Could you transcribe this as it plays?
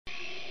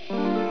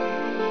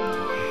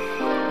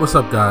What's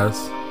up,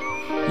 guys?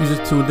 You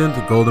just tuned in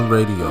to Golden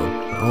Radio,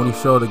 the only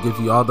show that gives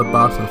you all the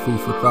bops and food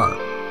for thought.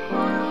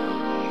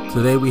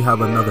 Today we have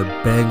another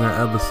banger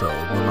episode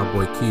with my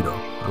boy Keto.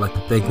 I'd like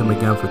to thank him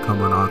again for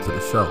coming on to the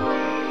show.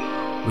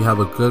 We have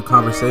a good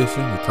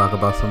conversation. We talk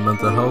about some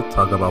mental health,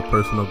 talk about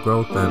personal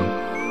growth,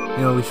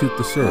 and, we shoot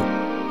the shit.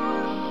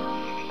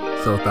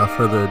 So without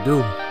further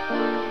ado,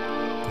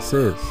 this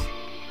is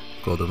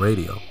Golden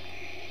Radio.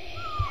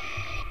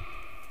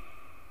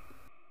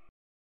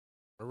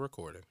 We're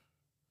recording.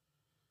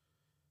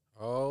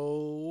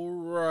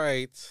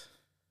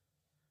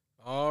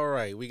 All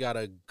right. We got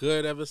a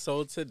good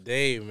episode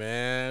today,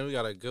 man. We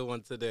got a good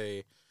one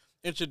today.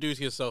 Introduce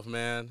yourself,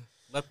 man.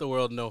 Let the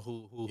world know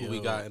who we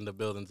got in the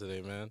building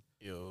today, man.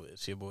 Yo,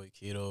 it's your boy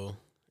Keto,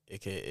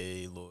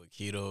 a.k.a.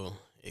 Lordkito,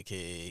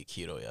 a.k.a.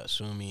 Keto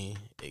Yasumi,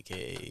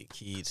 a.k.a.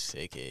 Keats,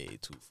 a.k.a.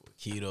 24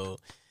 Keto,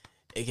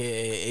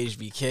 a.k.a.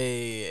 HBK,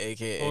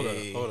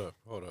 a.k.a.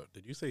 Hold up.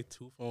 Did you say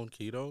two-phone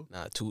Keto?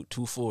 Nah,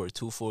 24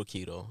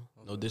 Keto.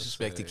 No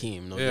disrespect to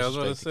Keem. I was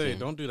about to say,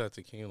 don't do that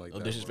to Keem like that.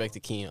 No disrespect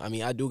to Keem. I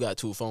mean, I do got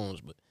two phones,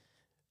 but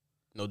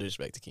no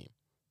disrespect to Keem.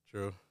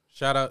 True.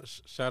 Shout out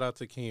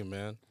to Keem,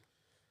 man.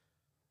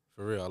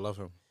 For real, I love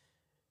him.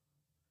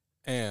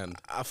 And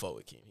I fuck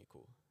with Keem. He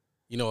cool.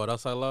 You know what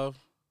else I love?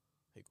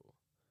 He cool.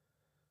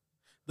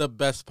 The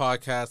best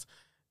podcast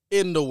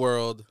in the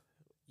world.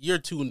 You're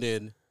tuned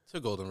in to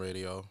Golden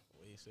Radio.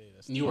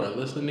 You are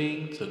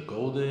listening to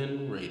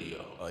Golden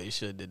Radio. Oh, you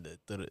should have did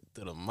the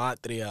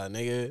matria,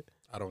 nigga.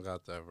 I don't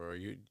got that, bro.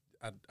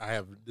 I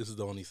have. This is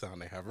the only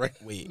sound I have right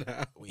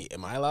now. Wait.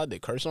 Am I allowed to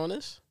curse on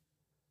this?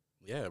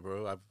 Yeah,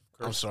 bro.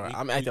 I'm sorry.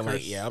 I'm acting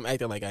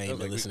like I ain't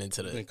been listening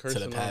to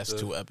the past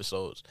two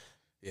episodes.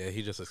 Yeah,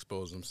 he just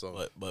exposed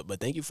himself.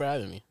 But thank you for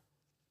having me.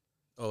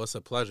 Oh, it's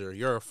a pleasure.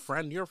 You're a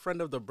friend. You're a friend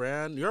of the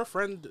brand. You're a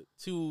friend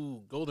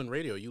to Golden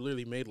Radio. You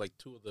literally made like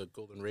two of the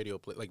Golden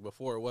Radio like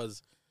before it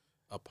was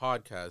a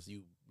podcast.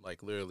 You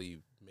like literally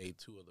made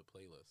two of the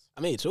playlists.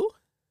 I made two?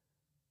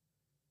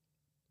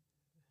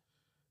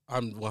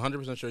 I'm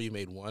 100% sure you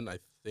made one. I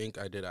think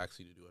I did ask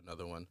you to do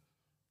another one.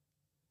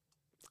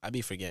 I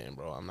be forgetting,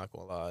 bro. I'm not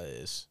gonna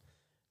lie.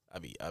 I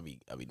be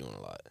doing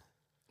a lot.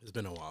 It's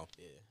been a while.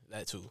 Yeah,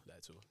 that too.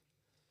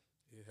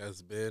 It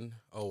has been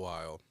a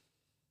while.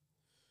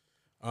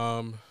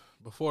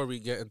 Before we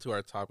get into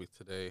our topic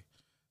today,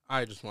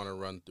 I just want to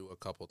run through a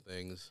couple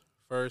things.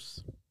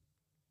 First,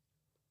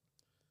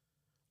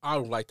 I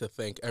would like to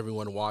thank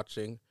everyone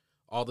watching,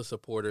 all the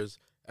supporters,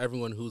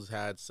 everyone who's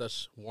had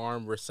such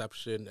warm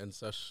reception and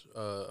such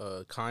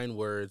kind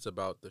words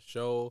about the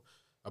show,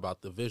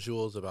 about the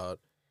visuals, about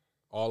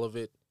all of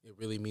it. It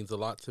really means a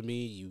lot to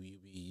me. You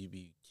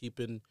be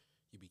keeping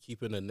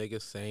a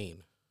nigga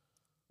sane.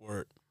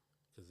 Word.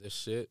 Because this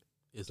shit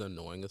is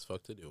annoying as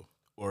fuck to do.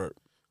 Word.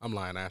 I'm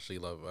lying. I actually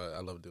love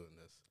doing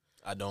this.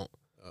 I don't.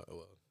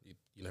 Well,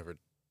 you never.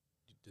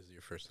 This is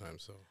your first time,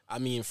 so. I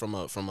mean, from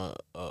a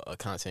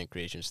content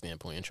creation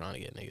standpoint and trying to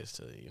get niggas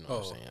to,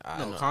 what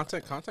I'm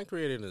saying. Content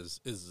creating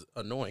is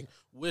annoying,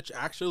 which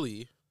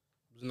actually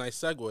was a nice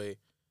segue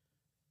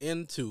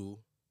into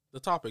the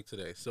topic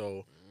today.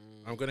 So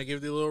I'm gonna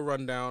give you a little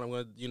rundown. I'm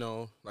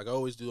gonna, like I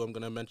always do, I'm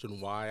gonna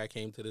mention why I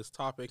came to this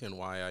topic and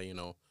why I,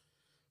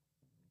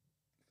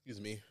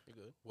 excuse me,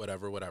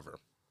 whatever.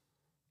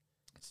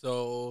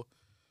 So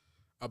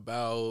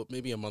about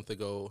maybe a month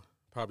ago,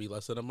 probably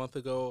less than a month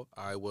ago,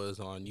 I was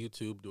on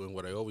YouTube doing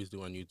what I always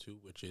do on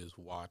YouTube, which is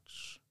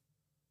watch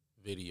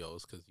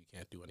videos because you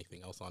can't do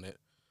anything else on it.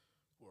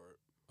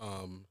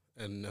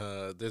 And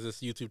there's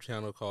this YouTube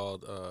channel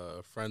called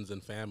Friends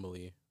and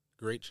Family.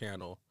 Great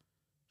channel.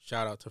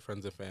 Shout out to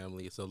Friends and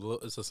Family. It's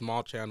a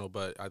small channel,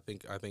 but I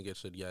think it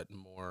should get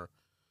more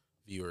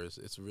viewers.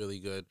 It's really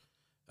good,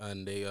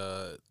 and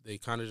they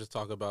kind of just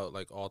talk about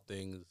like all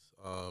things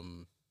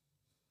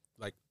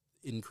like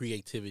in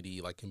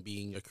creativity, like in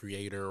being a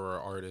creator or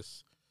an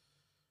artist,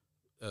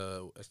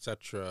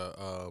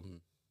 etc.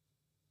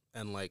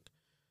 And like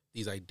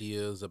these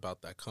ideas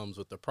about that comes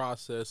with the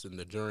process and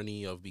the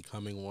journey of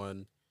becoming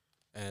one,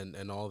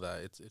 and all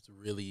that. It's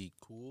really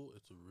cool.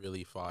 It's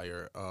really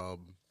fire.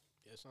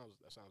 That sounds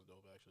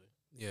dope, actually.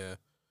 Yeah.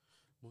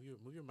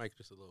 Move your mic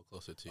just a little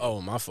closer to you.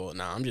 Oh, my fault.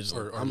 Nah, I'm just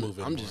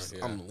moving.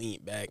 I'm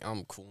leaned back.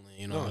 I'm cooling.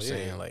 You know what I'm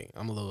saying? Like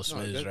I'm a little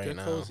smidge right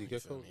now. Cozy,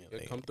 get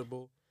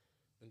comfortable.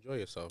 Enjoy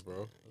yourself,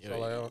 bro. That's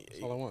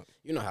all I want.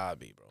 You know how I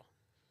be, bro.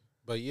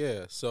 But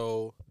yeah,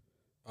 so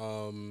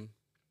I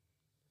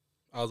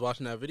was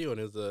watching that video,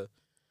 and the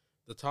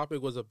topic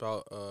was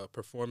about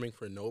performing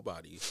for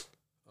nobody.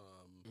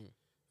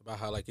 About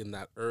how like in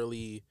that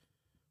early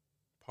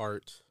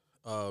part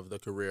of the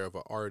career of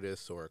an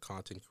artist or a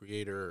content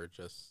creator or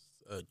just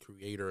a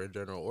creator in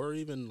general, or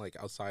even like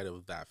outside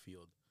of that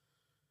field,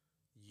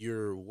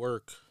 your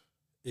work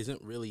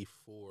isn't really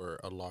for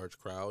a large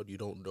crowd. You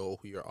don't know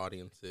who your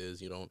audience is.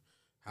 You don't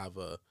have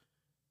a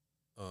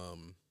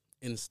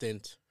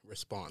instant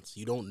response.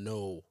 You don't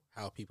know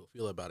how people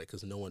feel about it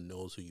because no one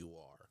knows who you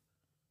are.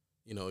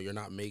 You're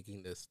not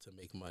making this to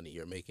make money.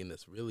 You're making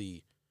this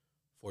really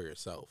for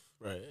yourself.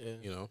 Right.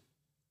 Yeah.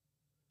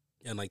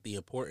 and like the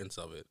importance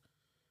of it.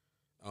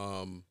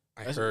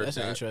 I That's heard an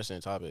that.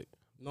 interesting topic.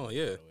 No,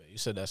 yeah, You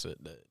said that's the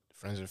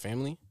friends and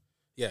family.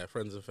 yeah,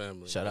 friends and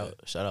family. Shout yeah. out,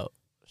 shout out,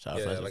 shout out.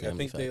 Yeah, Friends like and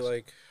family. I think they facts.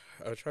 like.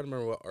 I was trying to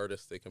remember what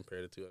artist they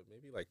compared it to.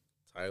 Maybe like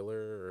Tyler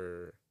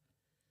or.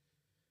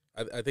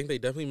 I think they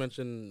definitely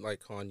mentioned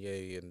like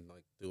Kanye and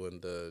like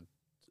doing the,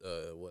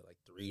 what, like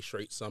 3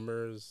 straight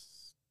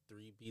summers,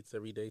 3 beats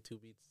every day, 2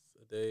 beats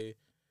a day.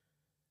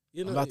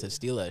 You know, I'm about to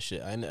steal that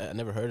shit. I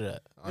never heard of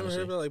that. never Honestly.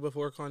 heard of it, like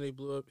before Kanye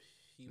blew up.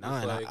 He Nah,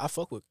 was and like, I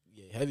fuck with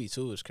Heavy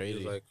too. It's he crazy.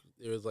 was like,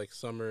 it was like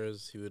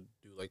summers. He would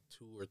do like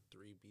 2 or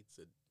 3 beats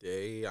a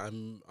day.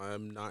 I'm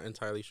not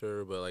entirely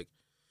sure, but like,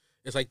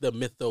 it's like the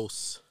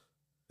mythos.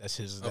 That's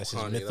his Kanye. That's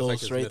mythos like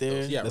his right mythos.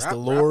 there. Yeah, That's the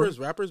lore.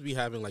 Rappers be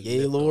having like Yay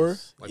mythos. lore.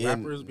 Like Yeah,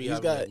 rappers be he's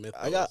having got. like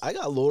mythos. I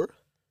got lore.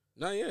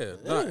 No, yeah. Yeah.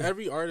 No,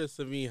 every artist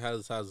to me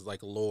has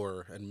like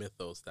lore and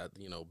mythos that,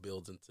 you know,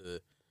 builds into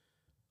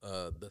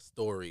the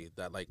story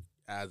that like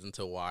adds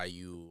into why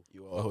you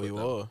are who you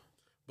are.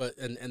 But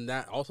and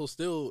that also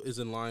still is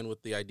in line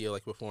with the idea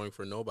like performing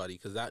for nobody,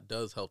 because that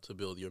does help to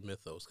build your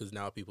mythos, because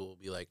now people will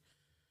be like,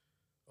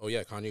 oh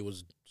yeah, Kanye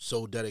was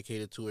so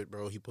dedicated to it,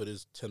 bro. He put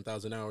his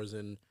 10,000 hours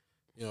in,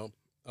 you know.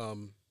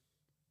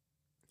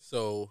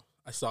 So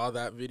I saw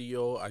that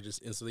video. I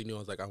just instantly knew I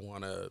was like, I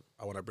wanna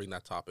bring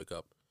that topic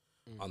up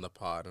on the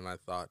pod, and I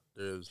thought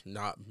there's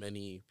not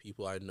many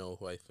people I know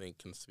who I think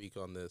can speak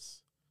on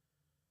this,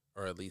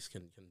 or at least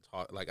can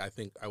talk. Like, I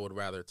think I would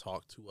rather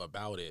talk to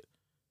about it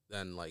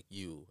than like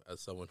you,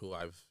 as someone who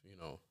I've, you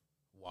know,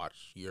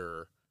 watched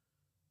your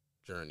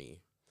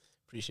journey.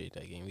 Appreciate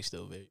that, game. We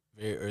still very,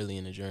 very early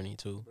in the journey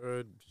too.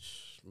 Bro,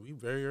 we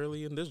very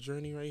early in this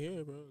journey right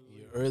here, bro.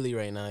 You're early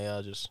right now,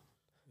 y'all.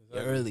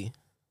 You're early.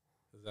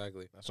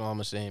 Exactly. That's all I'm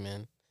gonna say,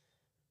 man.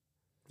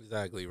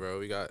 Exactly, bro.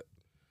 We got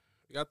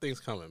things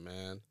coming,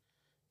 man.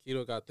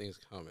 Keto got things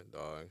coming,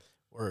 dog.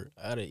 Word.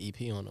 I had an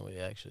EP on the way,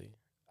 actually.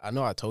 I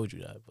know I told you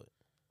that, but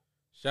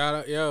Shout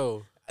out,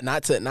 yo.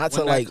 not to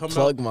that like come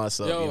plug out-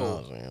 myself. Yo, you know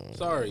what I'm saying?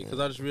 Sorry, because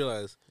I just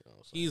realized You know what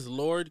I'm saying? he's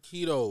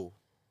Lordkito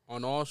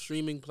on all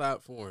streaming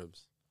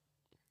platforms.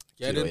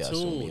 Get Keto in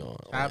Yasumi tune. on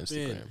Tap in.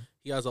 Instagram.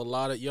 He has a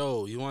lot of,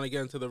 you want to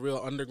get into the real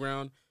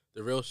underground,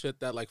 the real shit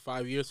that like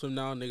 5 years from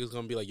now, niggas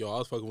gonna be like, yo, I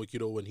was fucking with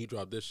Keto when he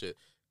dropped this shit.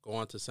 Go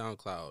on to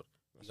SoundCloud.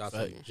 He got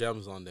some fact.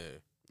 gems on there.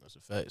 That's a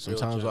fact. Real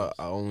Sometimes gems.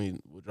 I only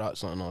will drop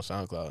something on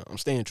SoundCloud. I'm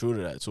staying true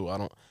to that too. I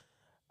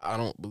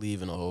don't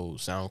believe in the whole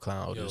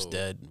SoundCloud Yo, is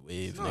dead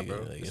wave, it's not, nigga. bro.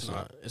 Like, It's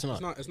not. It's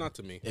not. It's not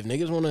to me. If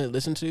niggas want to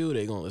listen to you,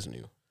 they gonna listen to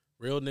you.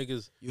 Real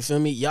niggas. You feel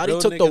me? Yachty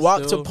Real took the niggas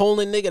walk still- to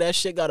Poland, nigga. That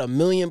shit got 1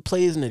 million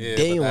plays in a Yeah,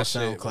 day but on that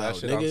shit, SoundCloud, that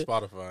shit nigga.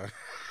 on Spotify.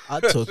 I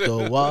took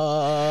the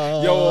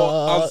walk.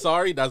 Yo, I'm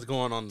sorry. That's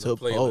going on the to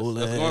playlist. Poland.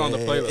 That's going on the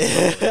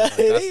playlist. Bro.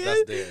 Like,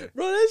 that's there.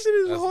 Bro, that shit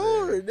is That's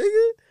hard,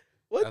 nigga.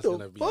 What That's the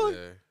gonna be fuck?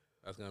 there.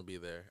 That's gonna be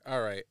there.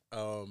 All right.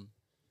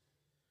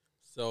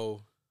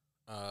 So.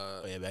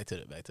 Oh yeah, back to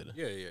the.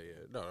 Yeah.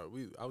 No,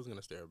 I was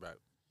gonna stare back.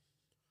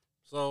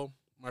 So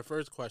my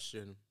first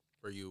question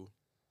for you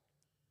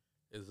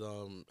is,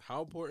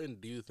 how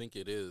important do you think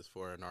it is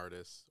for an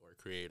artist or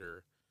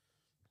creator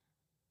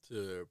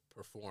to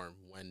perform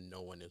when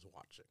no one is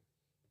watching?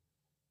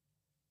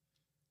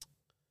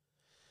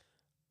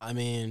 I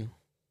mean,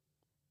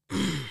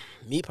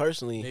 me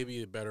personally,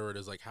 Maybe a better word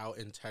is like, how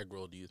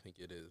integral do you think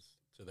it is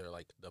to their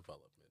like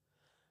development?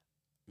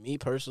 me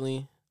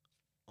personally,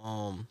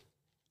 I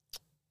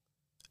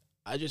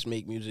just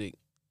make music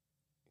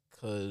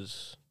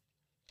because,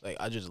 like,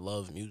 I just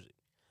love music.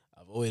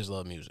 I've always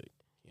loved music.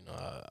 You know,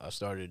 I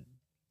started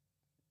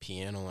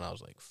piano when I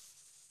was like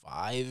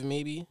 5,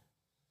 maybe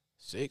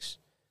 6.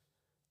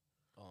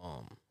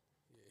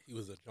 He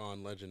was a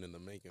John Legend in the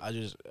making. I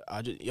just,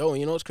 yo,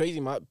 you know what's crazy?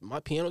 My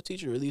piano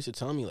teacher really used to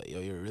tell me, like, yo,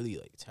 you're really,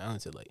 like,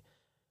 talented. Like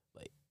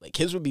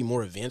kids would be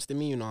more advanced than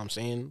me, you know what I'm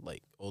saying?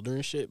 Like, older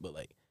and shit, but,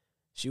 like,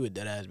 she would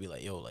deadass be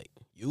like, yo, like,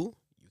 you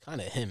kind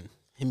of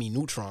Hemi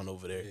Neutron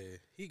over there. Yeah,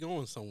 he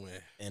going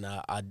somewhere. And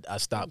I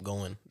stopped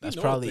going. That's He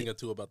know probably a thing or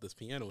two about this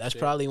piano. that's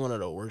shit. probably one of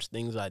the worst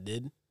things I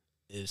did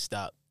is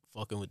stop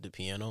fucking with the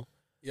piano.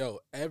 Yo,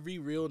 every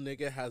real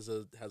nigga has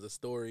a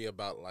story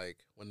about like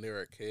when they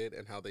were a kid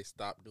and how they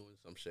stopped doing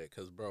some shit.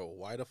 Cause bro,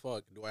 why the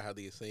fuck do I have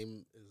the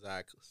same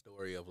exact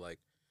story of like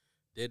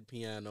did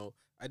piano?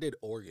 I did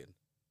organ.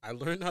 I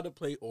learned how to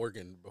play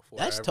organ before.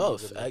 That's I ever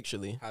tough, even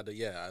actually. had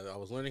to, I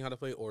was learning how to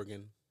play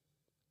organ.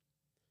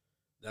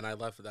 Then I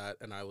left that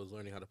and I was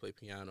learning how to play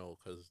piano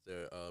because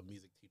the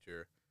music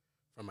teacher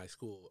from my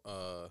school.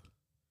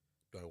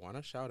 Do I want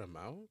to shout him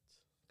out?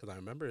 Because I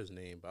remember his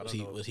name, but I don't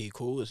know. Was he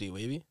cool? Was he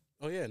wavy?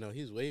 Oh, yeah, no,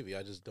 he's wavy.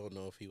 I just don't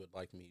know if he would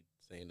like me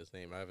saying his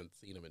name. I haven't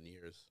seen him in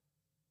years.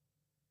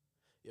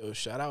 Yo,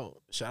 shout out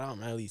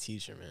Miley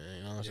teacher, man.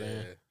 You know what I'm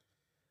saying?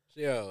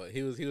 Yo,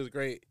 he was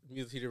great.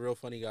 Music teacher, real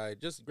funny guy.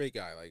 Just a great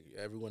guy. Like,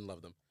 everyone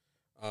loved him.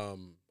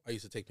 I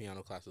used to take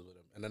piano classes with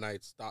him. And then I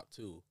stopped,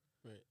 too.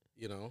 Right.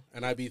 You know?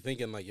 And I'd be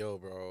thinking, like, yo,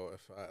 bro,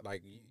 if I,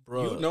 like,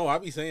 Bro. you know,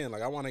 I'd be saying,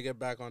 like, I want to get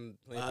back on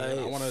playing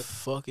piano. I want to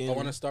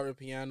fucking start with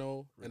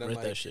piano and then, regret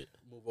like, that shit.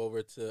 move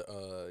over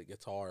to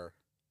guitar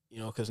You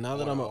know, because now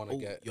that I want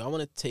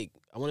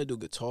to do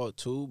guitar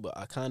too, but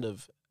I've kind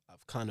of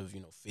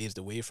phased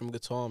away from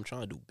guitar. I'm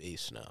trying to do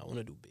bass now. I want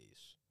to do bass.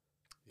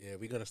 Yeah,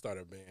 we're gonna start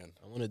a band.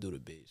 I want to do the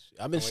bass.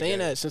 I've been saying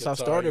that since I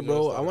started,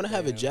 bro. I want to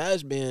have a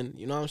jazz band.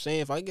 You know what I'm saying?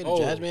 If I get a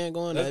jazz band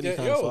going, that'd be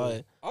kind of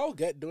fire. I'll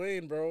get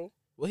Dwayne, bro.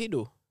 What he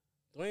do?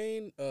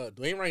 Dwayne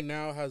right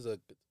now has a.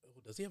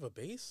 Does he have a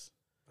bass?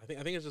 I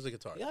think it's just a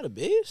guitar. He got a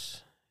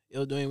bass?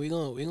 Yo, Dwayne, we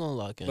gonna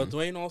lock in. But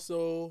Dwayne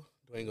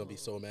gonna be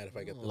so mad if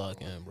I get the lock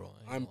in, bro.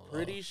 I'm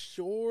pretty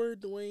sure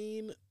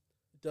Dwayne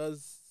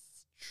does.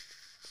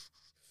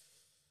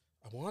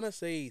 I want to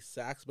say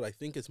sax, but I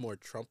think it's more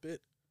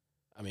trumpet.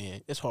 I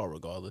mean, it's hard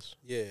regardless.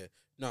 Yeah,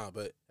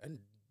 and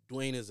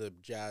Dwayne is a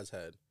jazz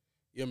head.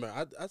 You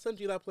remember? I sent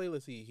you that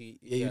playlist.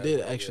 You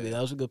did actually. Yeah.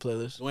 That was a good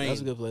playlist. Dwayne, that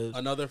was a good playlist.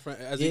 Another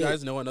friend, as you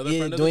guys know, friend of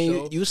Dwayne, the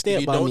show. You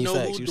stand by me. If you don't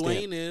know facts. who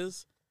Dwayne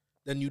is,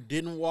 then you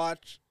didn't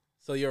watch.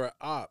 So you're an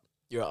op.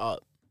 You're an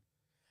op.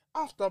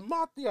 After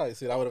Matria.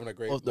 See, that would have been a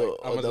great. I'm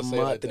gonna say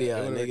that. It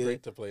would have been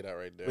great to play that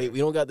right there. Wait, we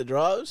don't got the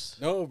drops?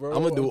 No, bro.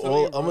 I'm gonna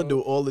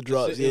do all the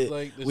drops.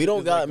 Yeah, we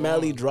don't got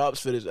Mally drops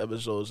for this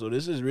episode, so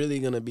this is really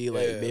gonna be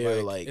like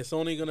it's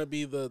only gonna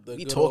be the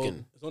we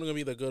talking. It's only gonna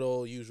be the good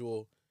old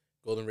usual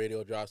Golden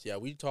Radio drops. Yeah,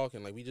 we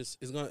talking like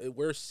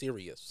we're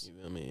serious.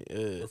 You feel me?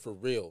 Yeah. We're for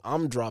real.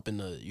 I'm dropping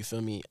you feel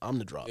me? I'm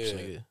the drops,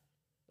 nigga.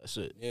 That's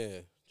it.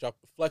 Yeah. Drop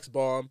flex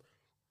bomb.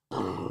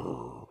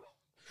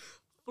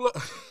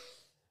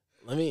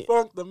 Let me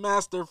funk the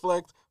master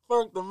flex.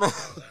 Funk the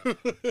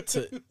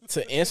master.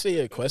 to answer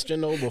your question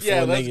though, before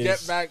let's niggas,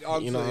 get back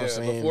on. You know what I'm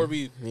saying? Before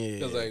we,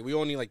 because we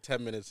only like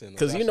 10 minutes in.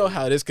 Because you know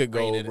how this could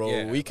go,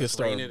 bro. We could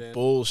start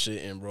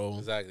bullshitting, bro.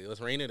 Exactly.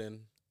 Let's rein it in.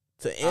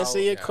 To answer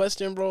your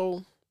question,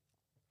 bro.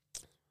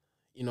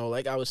 You know,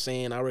 like I was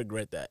saying, I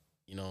regret that.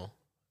 You know,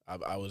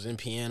 I was in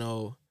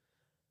piano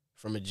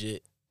from a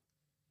jit.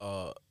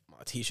 My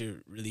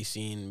teacher really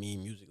seen me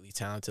musically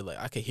talented. Like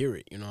I could hear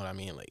it. You know what I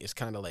mean? Like it's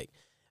kind of like.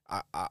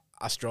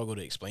 I struggle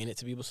to explain it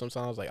to people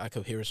sometimes. Like I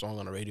could hear a song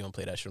on the radio and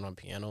play that shit on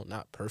piano,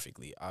 not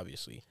perfectly,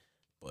 obviously,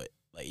 but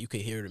like you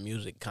could hear the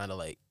music, kind of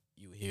like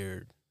you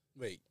hear.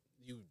 Wait,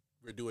 you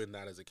were doing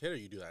that as a kid, or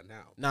you do that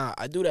now? Nah,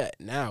 I do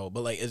that now,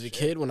 but like as a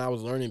kid, when I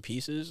was learning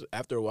pieces,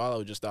 after a while, I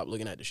would just stop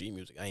looking at the sheet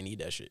music. I didn't need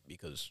that shit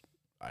because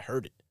I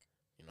heard it,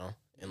 you know,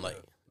 and like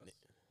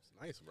it's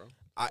nice, bro.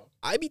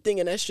 I be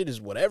thinking that shit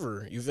is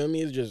whatever. You feel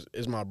me?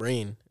 It's my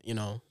brain, you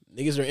know.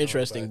 Niggas are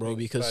interesting, bro,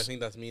 because I think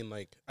that's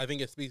I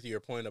think it speaks to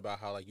your point about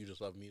how like you just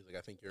love music.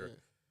 I think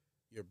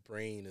your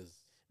brain is.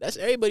 That's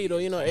everybody though,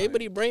 you know.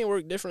 Everybody brain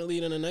work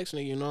differently than the next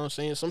nigga. You know what I'm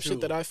saying? Some shit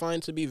that I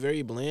find to be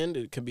very bland,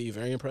 it could be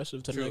very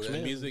impressive to the next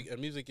man.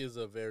 Music is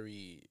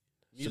subjective.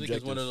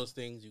 Is one of those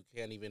things you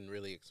can't even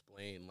really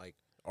explain. Like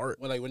art,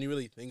 when you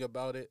really think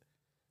about it,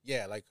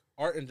 yeah, like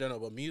art in general,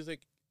 but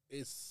music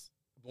is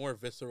more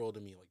visceral to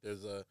me. Like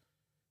there's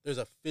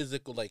a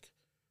physical, like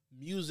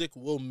music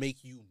will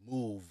make you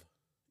move.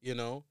 You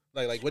know,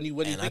 like when you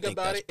think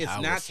about it, it's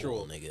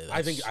natural.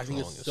 I think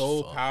it's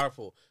so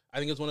powerful. I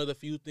think it's one of the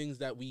few things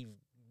that we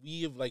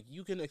have, like,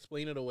 you can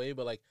explain it away,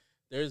 but like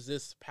there's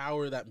this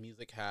power that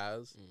music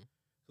has.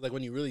 Like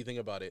when you really think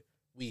about it,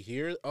 we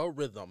hear a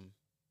rhythm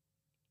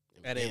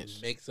and it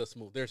makes us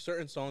move. There's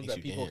certain songs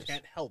that people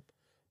can't help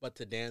but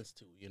to dance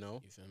to. You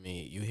know, you feel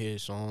me? You hear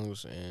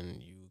songs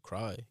and you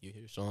cry. You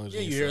hear songs. Yeah,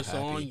 and you hear a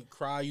song, you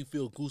cry, you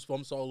feel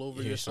goosebumps all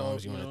over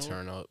yourself. Songs you want to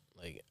turn up,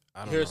 like.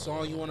 I hear a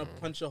song, you want to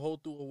punch a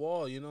hole through a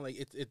wall, you know, like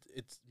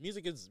it's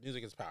music is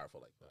powerful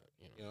like that,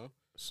 you know.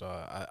 So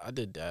I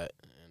did that,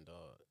 and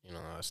you know,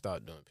 I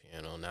started doing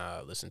piano. Now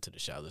I listen to the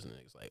Shadows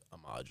niggas like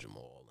Ahmad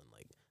Jamal and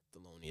like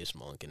Thelonious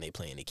Monk, and they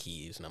playing the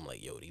keys, and I'm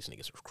like, yo, these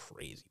niggas are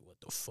crazy. What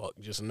the fuck?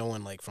 Just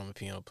knowing like from a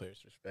piano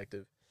player's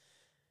perspective,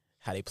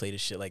 how they play this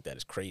shit like that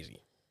is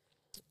crazy.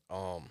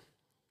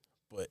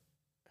 But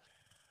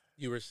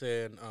you were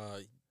saying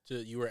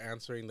you were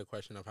answering the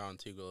question of how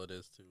integral it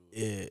is to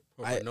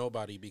for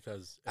nobody,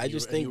 because I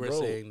just think you were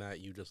saying that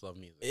you just love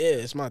music. Yeah,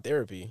 it's my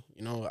therapy.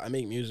 You know, I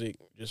make music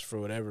just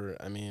for whatever.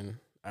 I mean,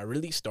 I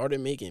really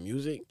started making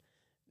music.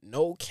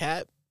 No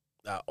cap.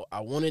 I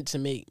wanted to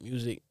make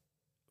music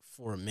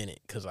for a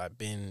minute because I've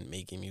been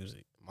making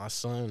music. My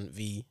son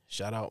V,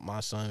 shout out my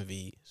son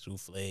V,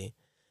 Souffle.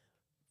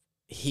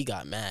 He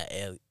got mad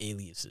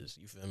aliases.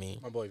 You feel me?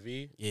 My boy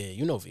V. Yeah,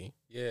 you know V.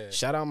 Yeah.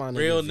 Shout out my nigga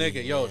real V,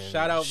 nigga. Yo, man.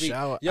 Shout out V.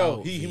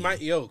 He V. might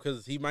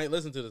because he might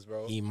listen to this,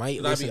 bro. He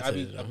might listen to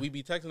this. We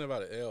be texting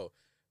about it. Yo,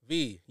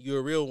 V, you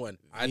a real one.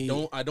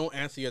 V. I don't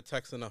answer your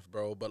text enough,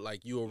 bro. But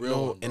like you a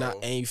real one, bro.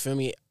 And you feel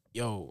me?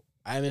 Yo,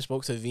 I haven't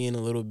spoke to V in a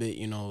little bit.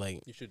 You know,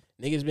 like you should.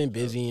 Niggas been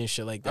busy and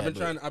shit like that. I've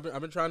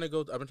been trying to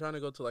go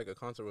to like a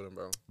concert with him,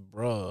 bro.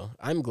 Bro,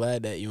 I'm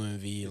glad that you and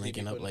V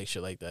linking up like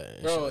shit like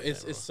that. Bro,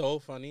 it's so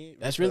funny.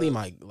 That's really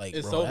my bro.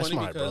 So that's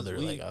my brother.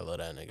 Like I love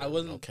that nigga. I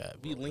wasn't. No cap,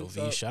 bro. Yo,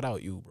 V, shout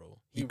out you, bro.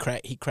 He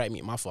cracked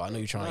me. My fault. I know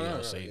you're trying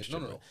to say shit.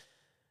 No.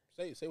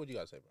 Say what you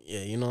gotta say, bro.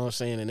 Yeah, you know what I'm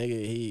saying. The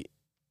nigga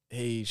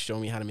he showed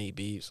me how to make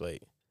beats.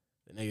 Like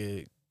the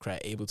nigga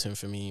cracked Ableton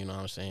for me. You know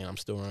what I'm saying. I'm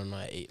still running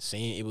my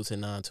same Ableton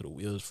 9 to the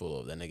wheels full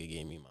of. That nigga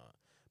gave me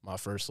my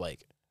first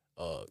like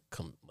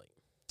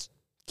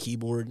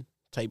keyboard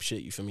type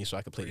shit. You feel me? So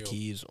I could play Real. the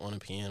keys on the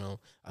piano.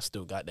 I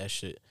still got that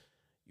shit.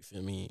 You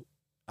feel me?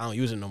 I don't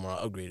use it no more.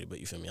 I upgraded, but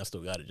you feel me? I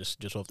still got it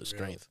just off the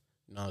strength.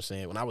 You know what I'm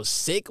saying? When I was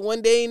sick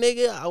one day,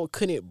 nigga, I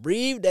couldn't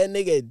breathe. That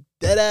nigga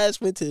dead ass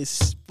went to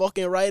his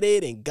fucking Rite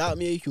Aid and got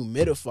me a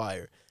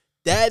humidifier.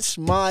 That's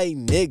my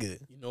nigga.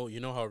 You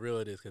know how real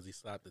it is because he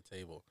slapped the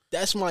table.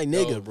 That's my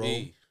nigga,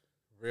 bro.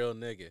 Real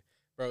nigga.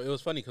 Bro, it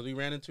was funny because we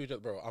ran into each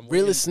other. Bro,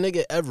 Realest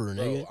nigga ever,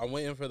 nigga. I'm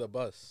waiting for the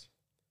bus,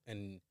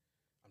 and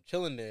I'm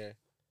chilling there,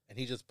 and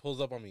he just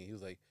pulls up on me. He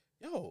was like,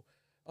 yo.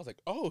 I was like,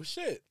 oh,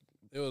 shit.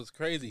 It was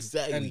crazy.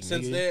 Exactly, and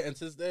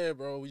since there,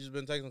 bro, we just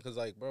been texting because,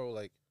 like, bro,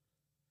 like,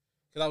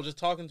 because I was just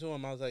talking to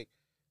him. I was like,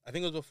 I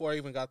think it was before I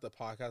even got the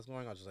podcast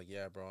going. I was just like,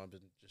 yeah, bro, I've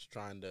been just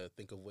trying to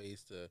think of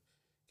ways to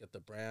get the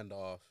brand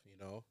off, you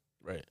know?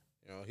 Right.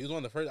 You know, he was one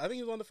of the first. I think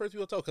he was one of the first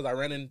people to tell because I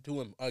ran into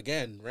him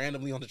again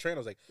randomly on the train. I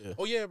was like,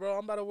 oh, yeah, bro,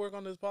 I'm about to work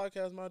on this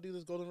podcast. I'm about to do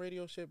this Golden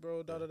Radio shit,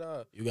 bro,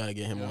 da-da-da. You got to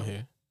get him on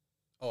here.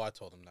 Oh, I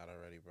told him that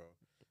already, bro.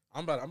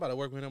 I'm about to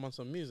work with him on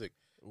some music.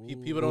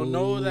 People don't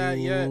know that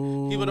yet.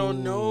 People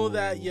don't know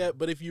that yet.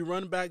 But if you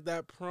run back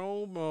that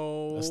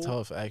promo, that's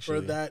tough.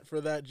 Actually,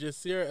 for that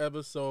Jasir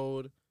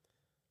episode,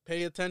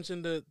 pay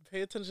attention to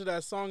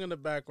that song in the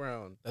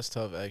background. That's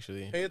tough.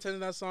 Actually, pay attention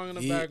to that song in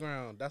the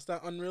background. That's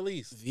that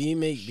unreleased. V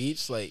make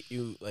beats like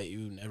you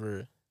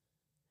never.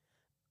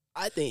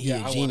 I think he's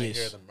a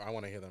genius. I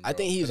want to hear them. I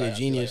think he's a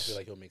genius. I feel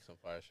like he'll make some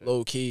fire shit.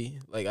 Low key,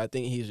 like I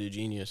think he's a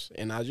genius,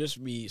 and I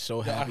just be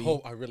so happy.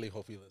 I really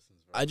hope he listens.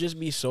 I just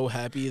be so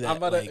happy that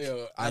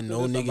I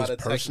know niggas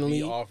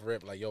personally. Off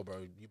rip, like, yo, bro,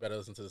 you better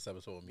listen to this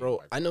episode with me.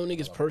 Bro, I know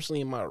niggas personally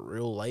in my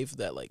real life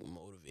that like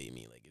motivate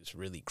me. Like it's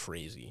really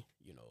crazy.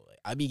 You know, like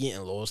I be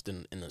getting lost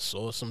in the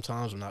sauce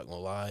sometimes. I'm not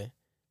gonna lie,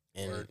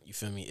 and you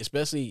feel me?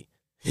 Especially,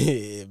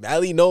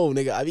 Mally, no,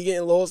 nigga, I be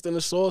getting lost in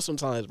the sauce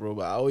sometimes, bro.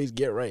 But I always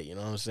get right. You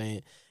know what I'm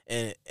saying?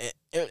 And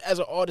as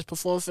an artist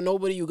performing for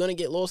nobody, you're gonna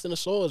get lost in the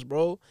sauce,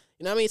 bro.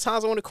 You know how many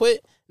times I want to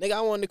quit? Nigga, I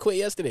wanted to quit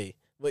yesterday,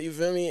 but you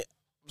feel me?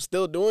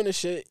 Still doing this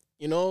shit,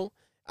 you know.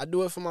 I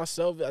do it for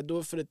myself. I do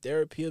it for the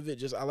therapy of it.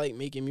 Just I like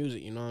making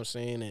music, you know what I'm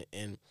saying.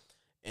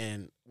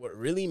 And what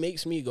really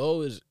makes me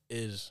go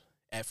is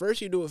at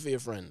first you do it for your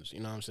friends, you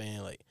know what I'm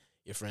saying. Like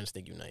your friends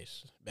think you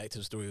nice. Back to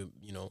the story of,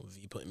 you know,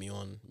 V putting me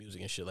on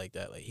music and shit like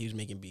that. Like he was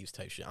making beats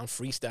type shit. I'm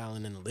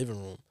freestyling in the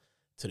living room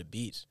to the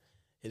beats.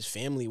 His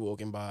family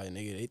walking by,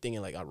 nigga, they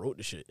thinking like I wrote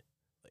the shit.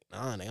 Like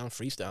nah, nigga, I'm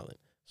freestyling.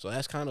 So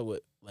that's kind of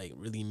what like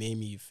really made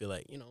me feel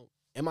like, you know,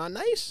 am I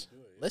nice?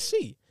 Let's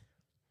see.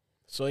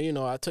 So, you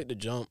know, I took the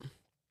jump.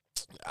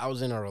 I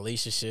was in a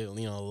relationship,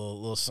 you know, a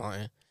little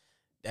something.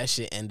 That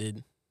shit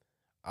ended.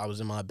 I was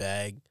in my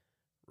bag,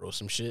 wrote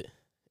some shit,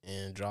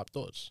 and dropped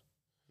Thoughts.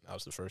 That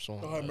was the first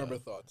song. Oh, I remember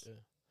Thoughts. Yeah.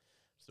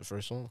 It's the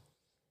first song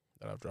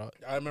that I've dropped.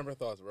 I remember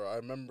Thoughts, bro. I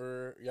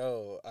remember,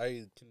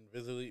 I can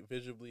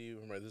visibly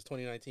remember. This is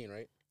 2019,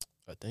 right?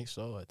 I think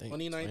so.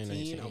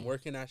 2019, I'm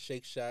working at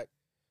Shake Shack.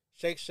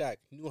 Shake Shack,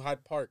 New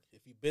Hyde Park.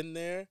 If you've been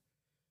there,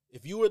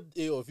 if you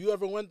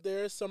ever went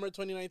there, summer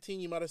 2019,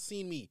 you might have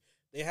seen me.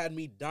 They had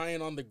me dying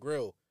on the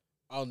grill.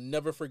 I'll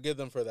never forgive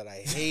them for that.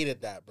 I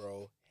hated that,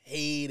 bro.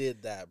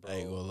 Hated that, bro. I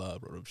ain't gonna lie,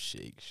 bro.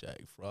 Shake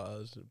Shack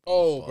fries.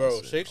 Oh,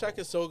 bro. Shake Shack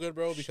is so good,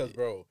 bro, because,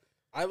 bro,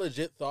 I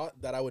legit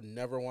thought that I would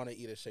never want to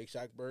eat a Shake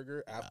Shack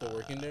burger after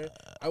working there.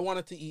 I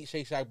wanted to eat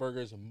Shake Shack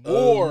burgers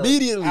more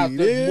immediately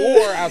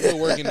after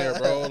working there,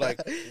 bro. Like,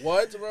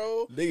 what,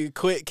 bro? Nigga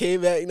quit,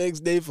 came back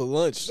next day for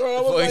lunch. Bro,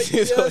 I was like,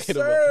 yes,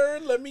 sir.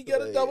 Let me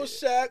get a double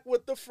Shack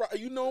with the fries.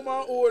 You know my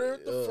order,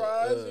 the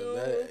fries, real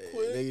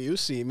quick. Nigga, you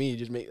see me,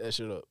 just make that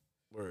shit up.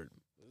 Word.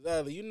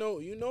 Exactly. You know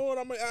what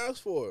I'm gonna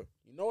ask for.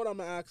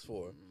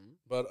 Mm-hmm.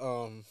 But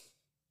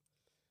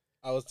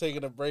I was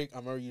taking a break. I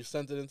remember you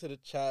sent it into the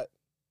chat.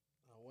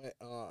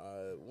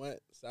 I went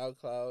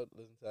SoundCloud,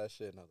 listened to that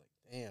shit, and I was like,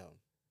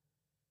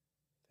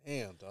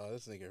 damn, dog,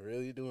 this nigga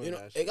really doing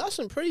that shit. It got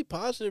some pretty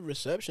positive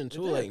reception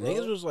too. Like bro.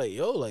 Niggas was like,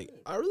 yo, like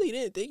I really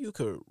didn't think you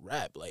could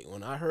rap. Like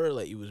when I heard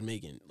like you was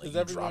making like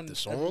you dropped the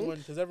song,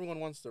 because everyone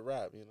wants to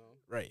rap, you know.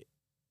 Right.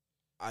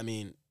 I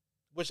mean,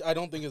 which I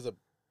don't think is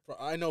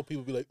I know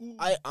people be like, ooh,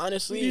 I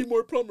honestly we need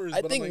more plumbers.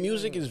 I think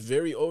music is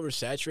very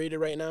oversaturated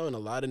right now, and a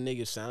lot of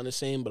niggas sound the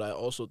same. But I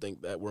also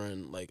think that we're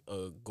in like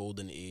a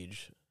golden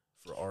age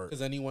for art,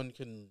 because anyone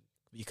can,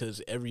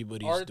 because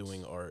everybody's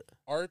doing art.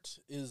 Art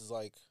is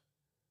like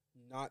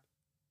not.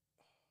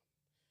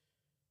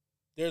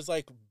 There's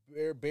like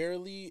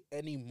barely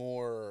any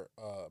more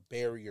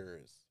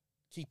barriers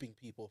keeping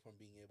people from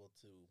being able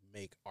to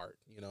make art.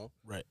 You know,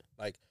 right?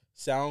 Like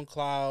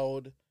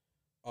SoundCloud,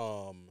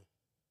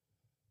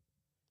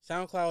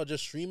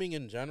 just streaming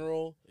in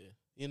general. Yeah.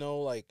 You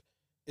know, like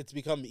it's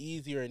become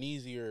easier and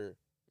easier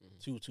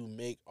to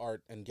make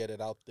art and get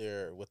it out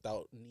there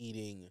without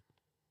needing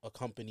a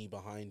company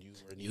behind you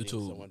or needing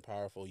someone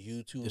powerful.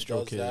 YouTube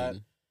does that.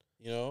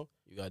 You know,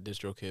 you got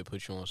DistroKid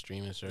put you on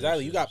streaming services.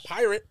 Exactly. You got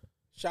Pirate.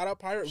 Shout out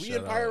Pirate. We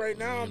in Pirate right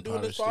now. I'm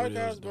doing this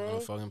podcast,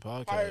 bro. Fucking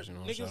podcast. Pirate, you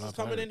know, niggas is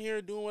coming in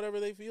here doing whatever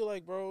they feel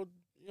like, bro.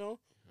 You know,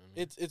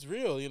 it's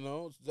real. You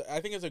know,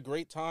 I think it's a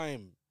great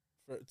time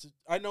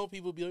I know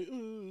people be like,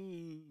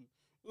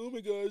 oh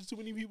my God, too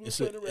many people It's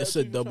trying to rap. a too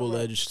many people trying to rap."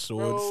 double-edged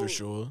sword Bro, for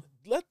sure.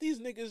 Let these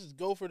niggas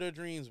go for their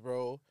dreams,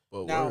 bro.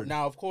 But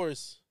Now, of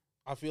course,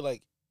 I feel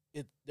like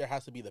there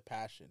has to be the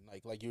passion,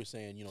 like you were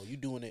saying, you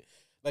doing it,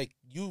 like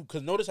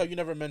because notice how you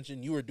never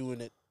mentioned you were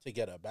doing it to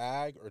get a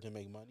bag or to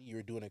make money. You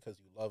were doing it because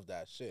you love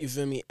that shit. You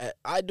feel me?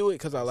 I do it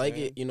because I like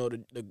it.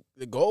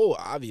 The goal,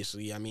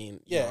 obviously. I mean,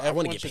 I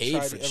want to get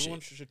paid for shit. Everyone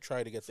should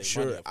try to get their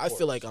sure. money. I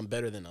feel like I'm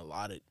better than a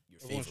lot of your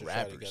Everyone favorite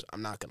rappers.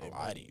 I'm not gonna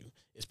lie to money. you,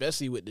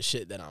 especially with the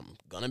shit that I'm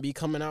gonna be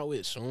coming out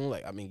with soon.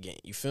 Like I've been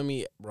getting, you feel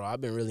me, bro?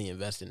 I've been really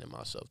investing in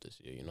myself this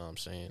year. You know what I'm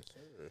saying?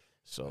 Sure.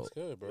 So That's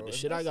good, bro. the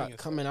shit I got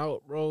coming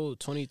out, bro,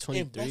 2023.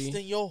 Invest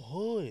in your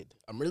hood.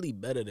 I'm really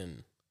better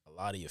than a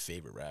lot of your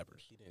favorite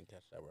rappers. You didn't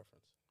catch that reference.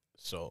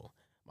 So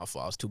my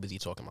fault. I was too busy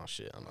talking about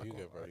shit. I'm not You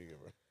gonna good, bro. lie. You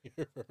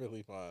good, bro. You're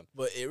really fine.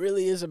 But it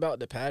really is about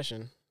the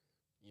passion.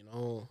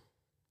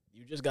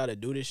 You just gotta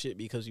do this shit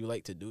because you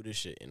like to do this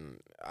shit. And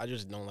I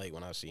just don't like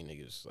when I see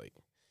niggas like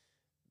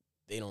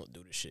they don't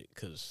do the shit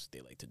because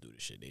they like to do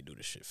the shit. They do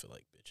the shit for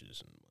like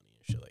bitches and money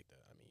and shit like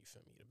that. I mean, you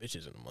feel me? The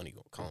bitches and the money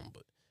gonna come,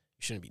 but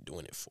you shouldn't be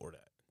doing it for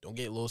that. Don't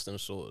get lost in the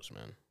sauce,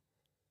 man.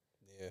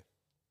 Yeah.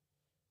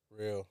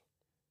 Real.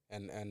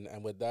 And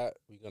with that,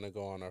 we're gonna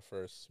go on our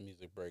first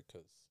music break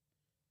because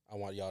I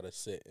want y'all to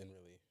sit and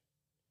really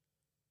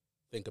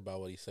think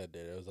about what he said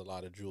there. There was a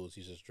lot of jewels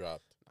he just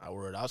dropped. I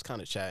was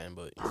kind of chatting,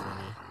 but you feel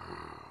me?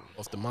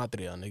 Off the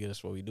matria, nigga.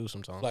 That's what we do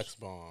sometimes. Flex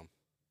bomb.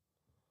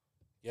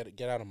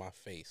 Get out of my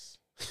face.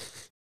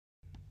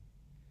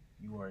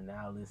 You are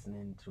now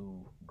listening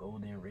to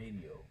Golden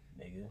Radio,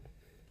 nigga.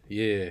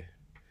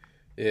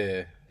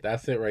 Yeah,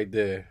 that's it right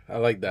there. I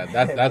like that.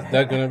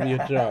 That's gonna be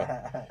a drop.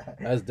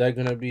 That's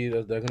gonna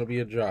be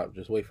a drop.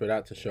 Just wait for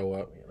that to show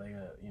up. Like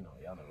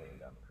y'all never even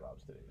got no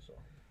drops today, so.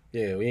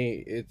 Yeah,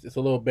 it's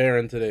a little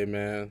barren today,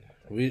 man.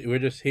 We're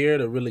just here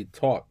to really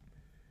talk,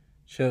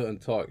 chill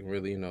and talk, and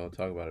really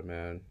talk about it,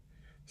 man.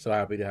 So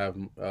happy to have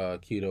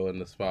Keto in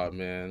the spot,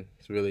 man.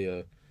 It's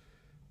really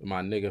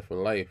my nigga for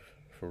life,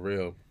 for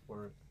real.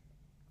 Word.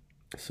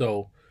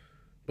 So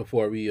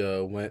before we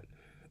went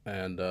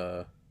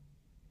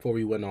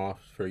off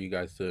for you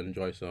guys to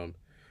enjoy some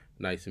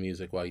nice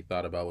music while you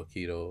thought about what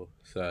Keto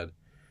said,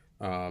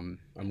 I'm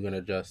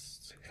gonna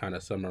just kind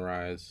of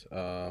summarize.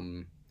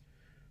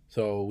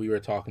 So we were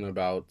talking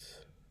about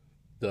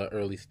the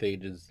early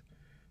stages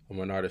of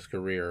an artist's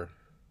career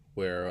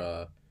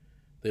where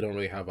they don't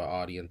really have an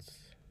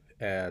audience,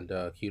 and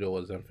Keto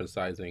was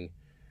emphasizing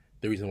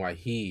the reason why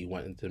he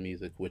went into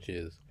music, which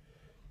is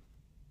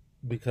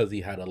because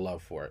he had a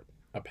love for it,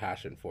 a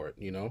passion for it,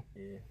 Yeah,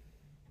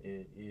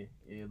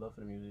 love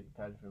for the music,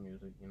 passion for the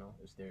music,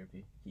 it's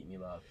therapy. Keep me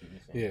alive, keep me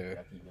sane.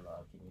 Yeah. Keep me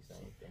alive, keep me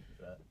sane. Thank you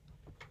for that.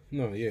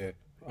 No, yeah.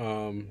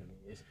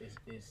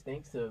 It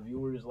stinks to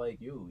viewers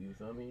like you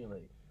feel me?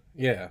 Like,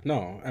 yeah,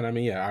 no, and I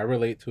mean, yeah, I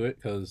relate to it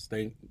because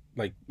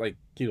like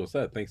Keto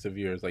said, thanks to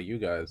viewers like you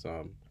guys,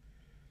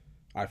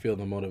 I feel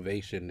the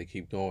motivation to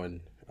keep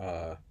going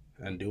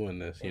and doing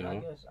this, I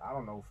guess, I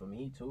don't know, for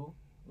me too,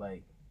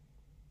 like,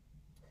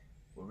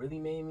 what really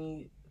made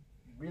me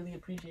really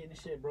appreciate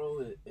this shit, bro,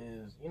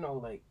 is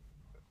like,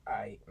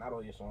 not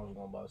all your songs are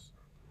gonna bust,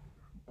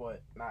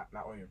 but not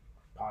all your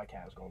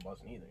podcasts gonna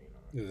bust neither,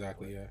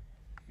 Exactly, but, yeah.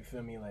 You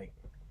feel me? Like,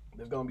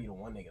 there's gonna be the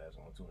one nigga that's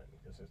gonna tune in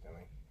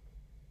consistently.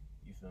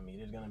 You feel me?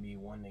 There's gonna be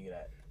one nigga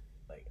that,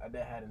 like, I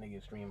bet had a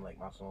nigga stream like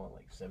my song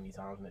like 70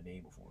 times in a day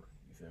before.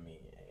 You feel me?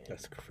 And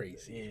That's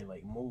crazy. Yeah,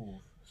 like Move.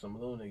 Some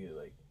little nigga,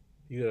 like,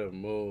 You gotta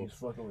move. he's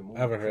fucking with Move. I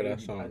haven't heard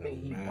that song. I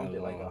think he bumped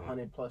it like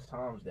 100+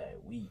 times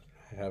that week.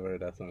 I haven't heard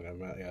that song.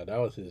 Yeah, that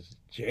was his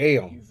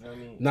jam. You feel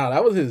me? Nah,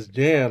 that was his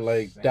jam.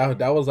 Like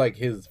that was like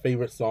his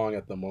favorite song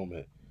at the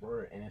moment.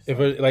 Word, and it's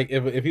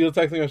if he was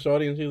texting a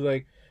shorty and she was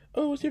like,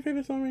 "Oh, what's your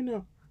favorite song right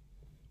now?"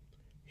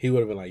 He would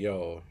have been like,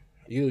 "Yo,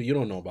 you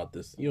don't know about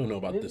this. You don't know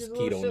about this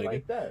Keto nigga.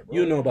 Like that, bro.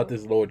 You don't know about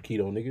this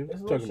Lordkito nigga.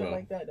 It's What little you talking shit about?"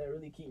 like that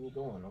really keep me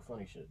going. No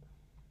funny shit.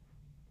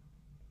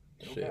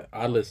 Shit,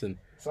 I listen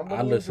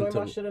enjoy to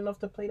my shit enough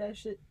to play that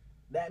shit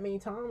that many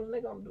times,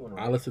 nigga. I'm doing it.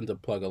 I listen to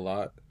Plug a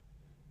lot.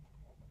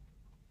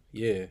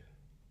 Yeah.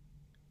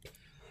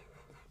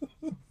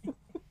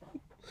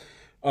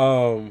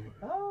 Oh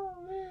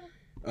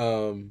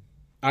man.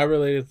 I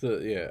related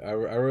I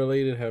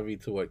related heavy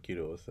to what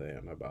Keto was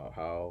saying about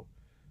how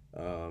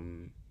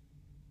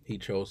he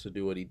chose to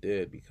do what he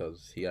did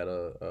because he had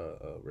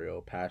a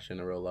real passion,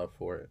 a real love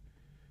for it,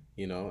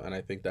 and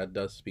I think that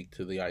does speak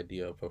to the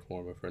idea of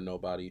performing for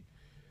nobody,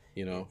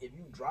 If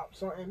you drop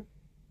something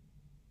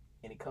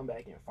and it come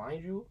back and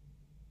find you,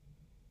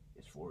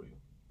 it's for you.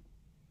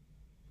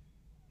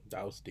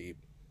 That was deep.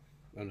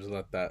 I'm just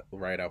let that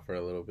ride out for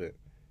a little bit.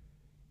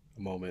 A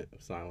moment of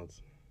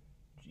silence.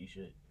 G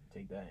shit.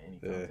 Take that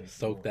anytime.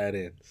 Soak that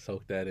in.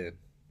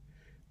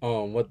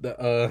 What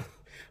the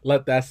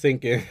let that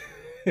sink in.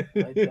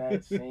 Let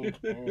that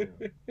sink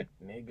in,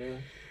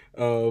 nigga.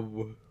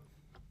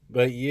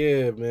 But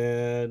yeah,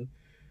 man.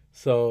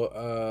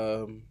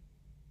 So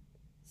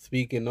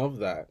speaking of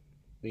that,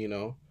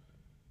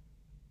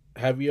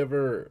 have you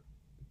ever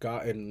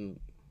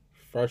gotten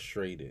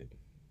frustrated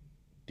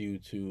due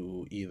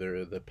to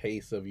either the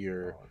pace of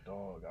your I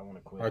want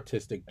to quit.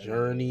 artistic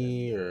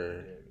journey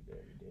or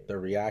the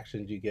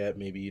reactions you get?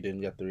 Maybe you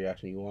didn't get the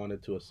reaction you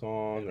wanted to a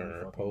song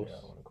or a post.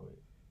 I want to quit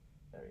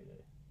every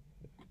day.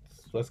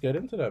 Let's get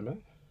into that,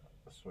 man.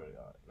 I swear to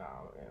God. Nah,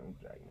 I'm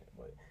dragging it,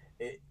 but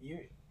you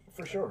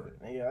for sure.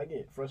 Nigga, I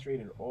get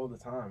frustrated all the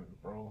time,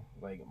 bro.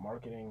 Like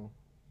marketing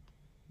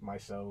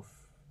myself,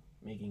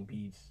 making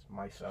beats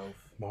myself,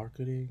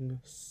 marketing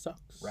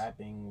sucks,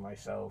 rapping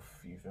myself.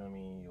 You feel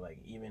me? Like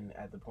even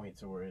at the point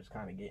to where it's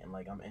kind of getting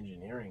like I'm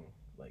engineering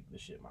like the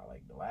shit.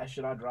 Like the last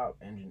shit I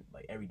dropped,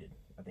 everything.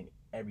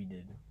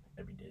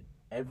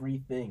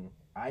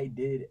 I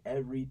did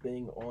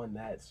everything on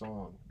that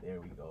song.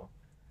 There we go.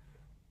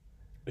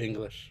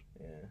 English.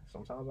 Yeah.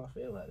 Sometimes I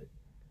fail at it.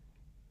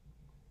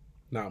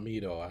 Not me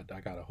though. I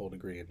got a whole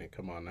degree in it.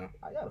 Come on now.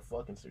 I got a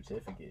fucking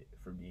certificate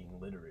for being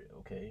literate.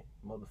 Okay,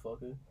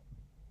 motherfucker.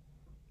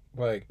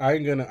 Like I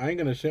ain't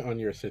gonna shit on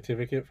your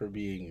certificate for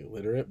being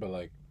literate, but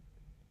like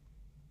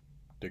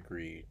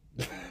degree.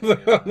 Yeah,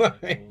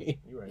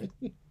 you're right.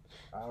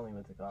 I only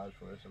went to college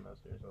for a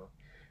semester, so.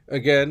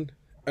 Again,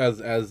 as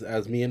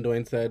me and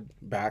Dwayne said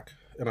back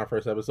in our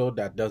first episode,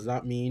 that does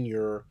not mean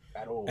you're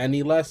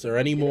any less or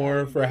any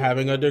more for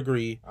having a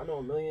degree. I know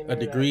a million. A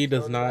degree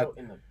does not.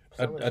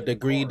 A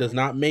degree does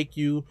not make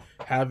you.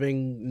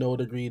 Having no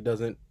degree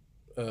doesn't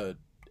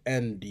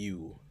end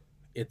you.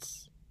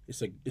 It's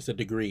a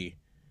degree.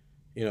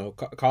 You know,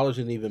 college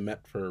isn't even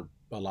meant for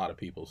a lot of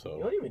people. So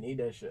you don't even need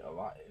that shit a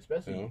lot,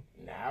 especially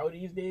now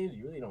these days.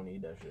 You really don't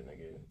need that shit,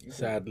 nigga.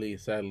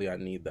 Sadly, I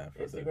need that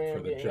for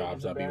the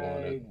jobs I be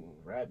wanting.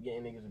 Rap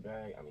getting niggas a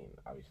bag. I mean,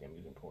 obviously, I'm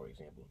using poor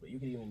examples, but you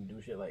could even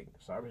do shit like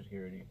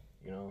cybersecurity.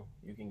 You know,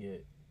 you can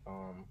get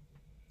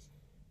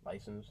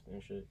licensed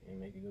and shit and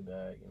make a good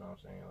bag. You know what I'm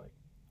saying? Like,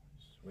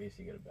 ways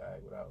to get a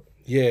bag without.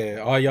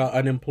 Yeah, all y'all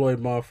unemployed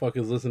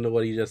motherfuckers, listen to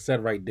what he just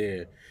said right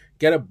there.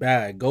 Get a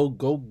bag. Go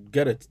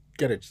get a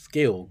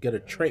skill. Get a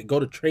trade. Go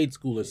to trade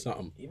school or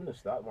something. Even the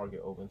stock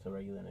market open to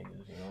regular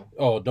niggas, you know.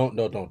 Oh,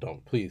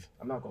 don't, please.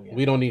 I'm not gonna get.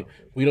 We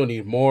don't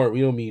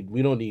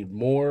need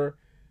more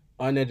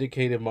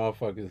uneducated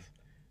motherfuckers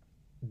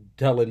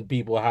telling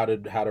people how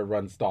to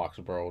run stocks,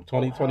 bro.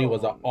 2020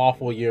 was an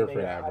awful year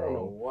for that, bro. I don't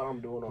know what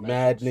I'm doing on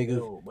mad that niggas,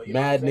 still, but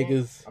mad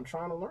niggas. I'm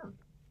trying to learn.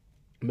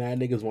 Mad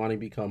niggas want to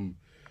become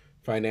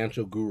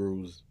financial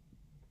gurus,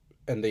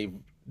 and they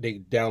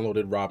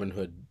downloaded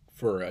Robinhood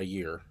for a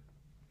year.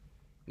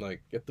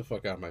 Like, get the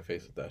fuck out of my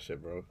face with that shit,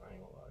 bro. I ain't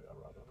gonna lie, I got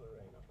Robinhood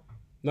right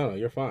now. No,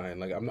 you're fine.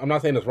 Like, I'm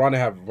not saying it's wrong to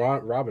have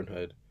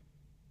Robinhood.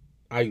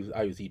 I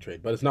use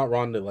E-Trade, but it's not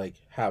wrong to like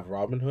have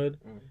Robinhood.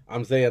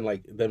 I'm saying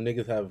like them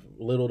niggas have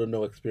little to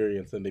no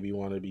experience and they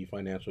want to be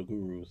financial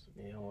gurus.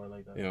 Yeah, I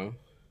like that. You know,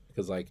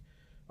 because like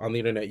on the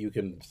internet you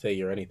can say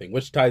you're anything,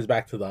 which ties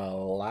back to the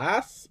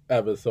last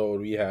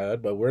episode we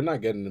had, but we're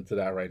not getting into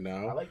that right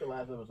now. I like the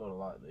last episode a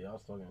lot. Y'all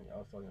was talking.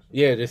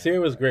 Yeah, Jasir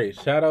was great.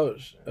 Shout out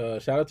to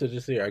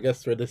Jasir. I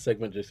guess for this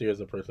segment, Jasir is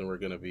the person we're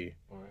gonna be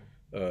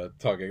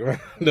talking about.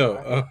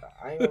 No,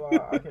 I ain't gonna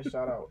lie. I can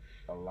shout out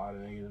a lot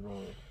of niggas,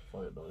 bro.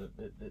 Fuck it, though.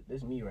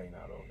 This me right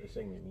now, though. This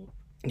segment me.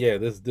 Yeah,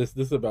 this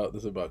is about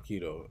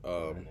keto.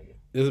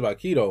 This is about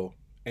keto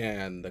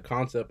and the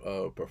concept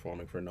of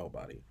performing for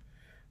nobody.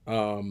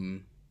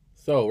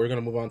 So we're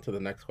gonna move on to the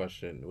next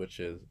question,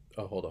 which is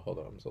hold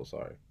on. I'm so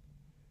sorry.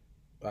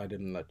 I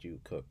didn't let you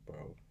cook,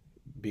 bro.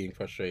 Being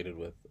frustrated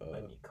with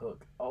let me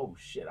cook. Oh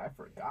shit, I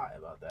forgot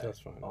about that. That's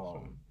fine.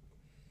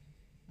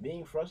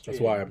 Being frustrated.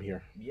 That's why I'm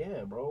here.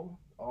 Yeah, bro.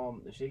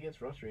 The shit gets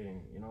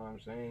frustrating. You know what I'm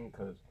saying?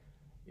 Because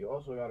you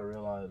also gotta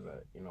realize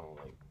that, you know,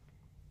 like,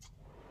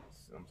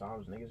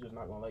 sometimes niggas just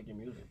not gonna like your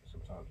music.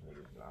 Sometimes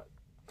niggas not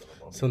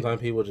gonna. Sometimes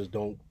people just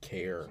don't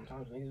care.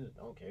 Sometimes niggas just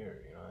don't care.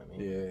 You know what I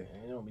mean? Yeah.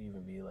 And it don't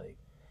even be like,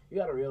 you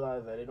gotta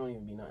realize that it don't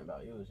even be nothing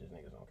about you. It's just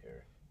niggas don't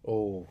care.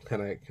 Oh,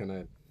 can I?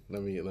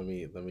 Let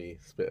me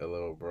spit a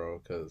little, bro.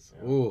 Cause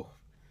ooh,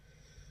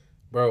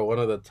 bro, one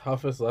of the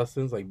toughest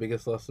lessons, like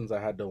biggest lessons I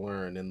had to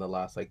learn in the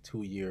last like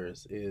 2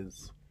 years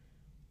is.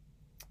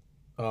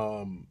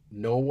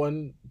 No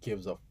one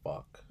gives a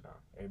fuck. No,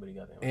 everybody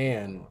got their own.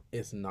 And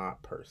it's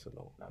not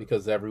personal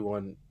because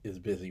everyone is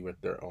busy with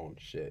their own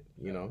shit,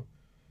 you know?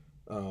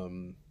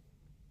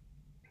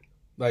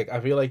 Like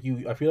I feel like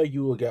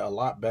you will get a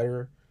lot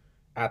better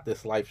at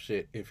this life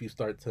shit if you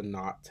start to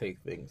not take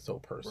things so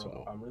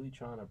personal. Bro, I'm really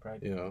trying to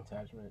practice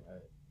detachment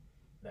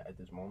at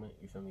this moment,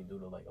 you feel me, due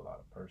to like a lot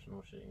of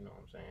personal shit, you know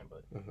what I'm saying?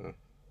 But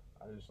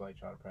I just like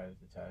try to practice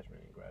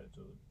detachment and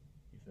gratitude.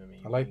 You feel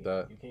me? I like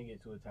that. You can't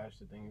get too attached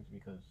to things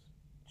because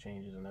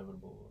change is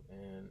inevitable.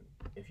 And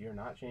if you're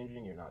not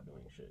changing, you're not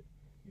doing shit.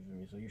 You feel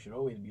me? So you should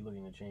always be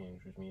looking to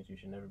change, which means you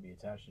should never be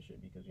attached to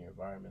shit because your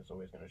environment's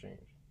always going to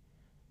change.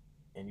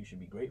 And you should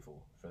be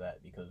grateful for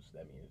that because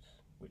that means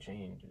with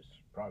change is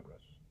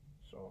progress.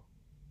 So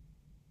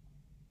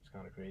it's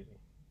kind of crazy.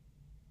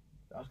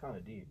 That was kind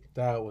of deep.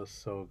 That was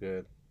so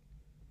good.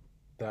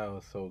 That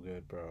was so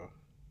good, bro.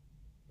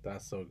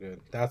 That's so good.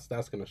 That's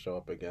going to show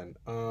up again.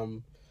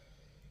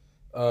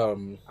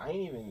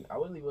 I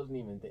really wasn't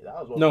even think that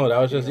was off the No, that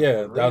was just Monte,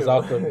 yeah, for that was real.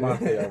 out the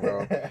Monte,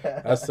 bro.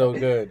 That's so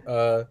good.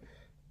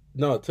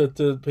 No, to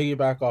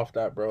piggyback off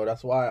that, bro.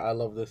 That's why I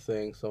love this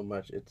saying so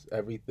much. It's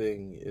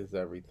everything is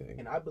everything.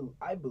 And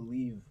I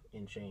believe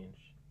in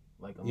change,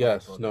 like a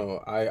Yes, motherfucker. no,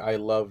 I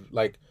love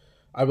like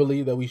I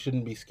believe that we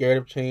shouldn't be scared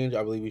of change.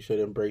 I believe we should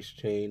embrace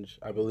change.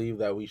 I believe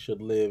that we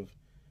should live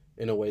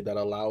in a way that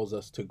allows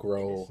us to And it's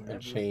grow and never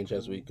change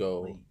as we too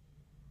go. late.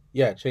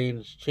 Yeah,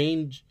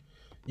 change.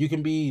 You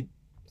can be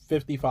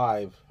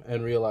 55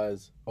 and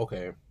realize,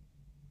 okay,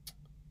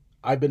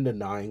 I've been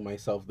denying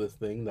myself this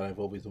thing that I've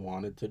always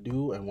wanted to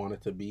do and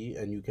wanted to be,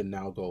 and you can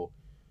now go, all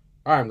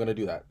right, I'm gonna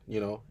do that.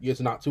 It's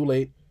not too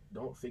late.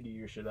 Don't figure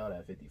your shit out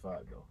at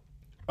 55 though.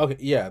 Okay,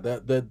 yeah,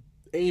 the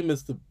aim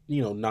is to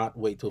not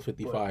wait till But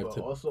 55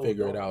 to also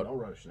figure it out. don't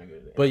rush,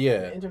 nigga. But The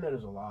yeah, internet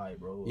is a lie,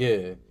 bro.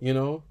 yeah,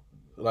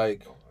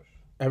 like Don't rush.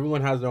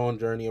 everyone has their own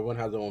journey, everyone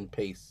has their own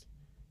pace.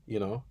 You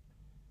know,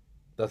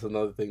 that's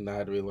another thing that I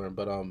had to really learn.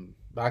 But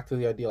back to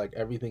the idea, like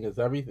everything is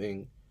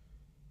everything.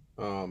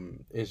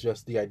 It's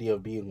just the idea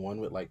of being one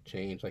with like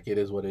change. Like it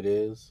is what it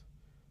is.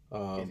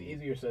 It's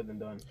easier said than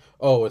done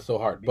Oh, it's so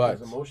hard, because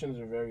but emotions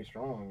are very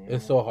strong.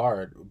 it's so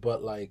hard.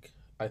 But like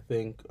I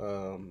think,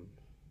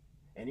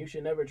 and you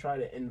should never try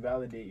to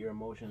invalidate your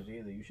emotions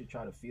either. You should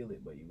try to feel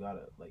it, but you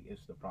gotta like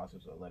it's the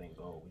process of letting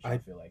go, which I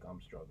feel like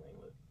I'm struggling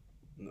with.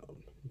 No,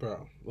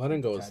 bro,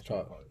 letting go is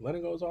Detachment tough. part.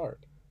 Letting go is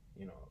hard.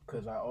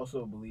 Because I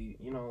also believe,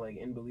 like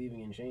in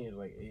believing in change,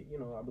 like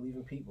I believe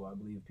in people. I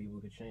believe people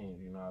could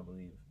change. I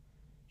believe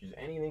just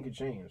anything could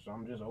change. So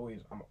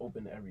I'm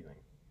open to everything.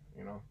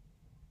 You know.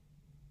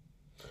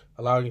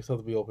 Allowing yourself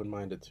to be open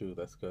minded too.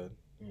 That's good.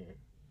 Yeah.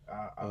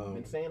 I've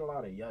been saying a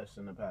lot of yes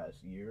in the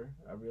past year.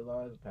 I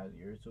realized the past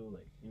year or two,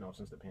 like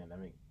since the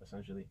pandemic,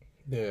 essentially.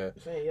 Yeah.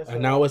 Saying yes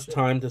And now it's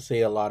time to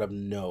say a lot of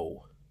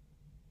no.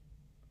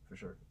 For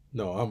sure.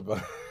 No,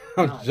 I'm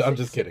I'm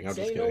just kidding. I'm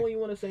just kidding. Say no when you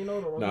want to say no.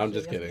 No, I'm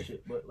just kidding.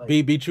 Shit, but like,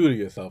 be true to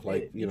yourself,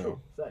 like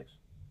true. Facts.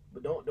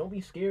 But don't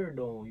be scared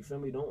though. You feel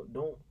me?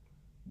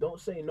 Don't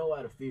say no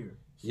out of fear.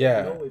 Say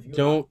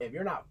no if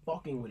you're not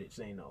fucking with it.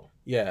 Say no.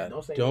 Yeah.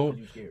 Don't say no because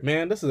you're scared.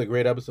 Man, this is a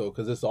great episode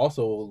because it's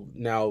also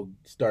now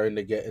starting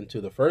to get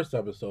into the first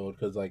episode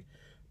because like,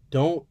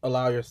 don't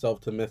allow yourself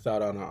to miss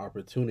out on an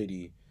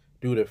opportunity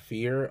due to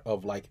fear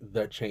of like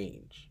the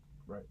change.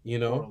 Right.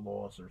 Or a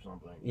loss or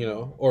something.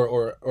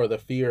 Or the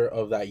fear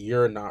of that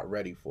you're not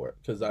ready for it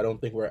because I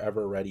don't think we're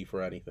ever ready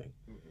for anything.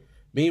 Mm-hmm.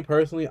 Me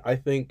personally, I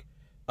think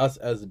us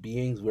as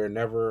beings, we're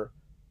never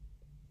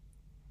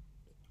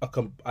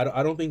I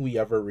don't think we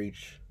ever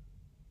reach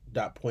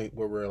that point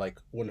where we're like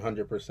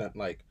 100%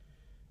 like,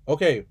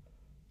 okay,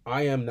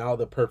 I am now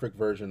the perfect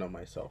version of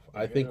myself.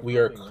 I think we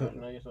are.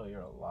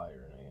 You're a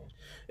liar. Man.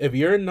 If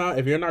you're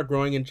not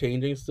growing and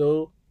changing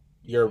still,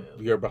 you're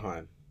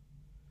behind.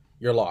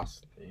 You're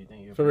lost.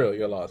 For real,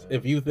 you're lost.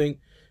 If you think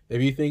you're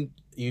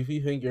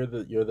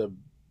the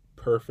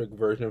perfect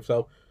version of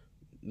yourself,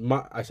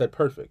 I said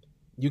perfect.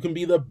 You can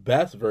be the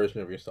best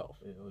version of yourself.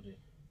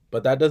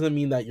 But that doesn't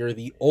mean that you're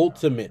the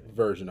ultimate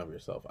version of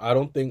yourself. I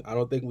don't think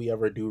we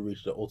ever do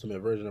reach the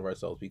ultimate version of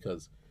ourselves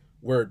because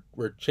we're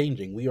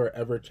changing. We are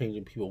ever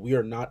changing people. We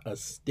are not a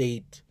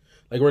state,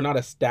 like we're not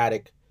a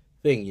static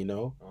thing,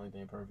 Only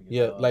thing perfect is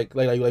love. like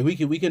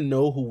we can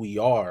know who we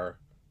are,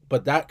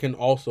 but that can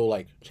also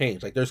like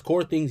change. Like there's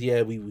core things,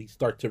 we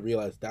start to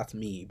realize that's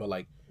me, but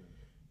like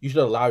you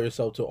should allow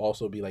yourself to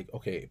also be like,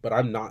 okay, but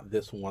I'm not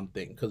this one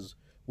thing because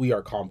we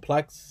are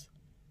complex.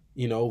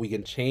 We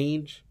can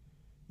change.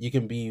 You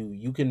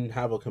can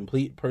have a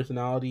complete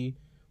personality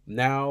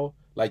now.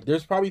 Like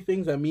there's probably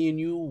things that me and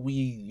you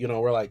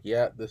we're like,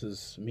 yeah, this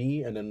is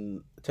me, and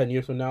then 10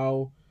 years from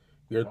now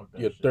you're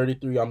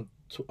 33, I'm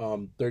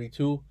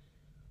 32.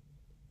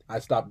 I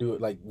stopped doing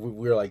like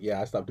we're like,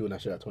 yeah, I stopped doing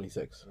that shit at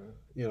 26.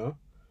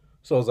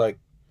 So it's like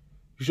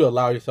you should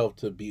allow yourself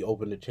to be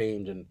open to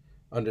change and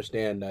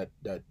understand that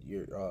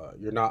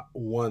you're not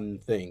one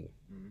thing.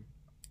 Mm-hmm.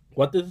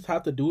 What does this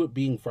have to do with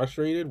being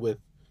frustrated with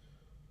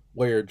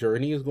where your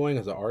journey is going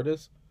as an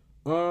artist?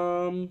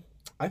 I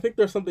think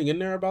there's something in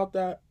there about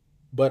that,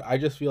 but I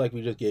just feel like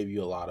we just gave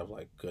you a lot of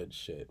like good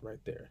shit right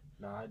there.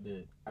 No, I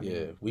did.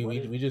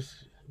 We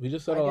just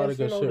said a lot of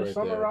good shit right there. To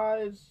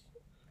summarize,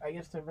 I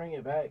guess to bring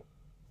it back,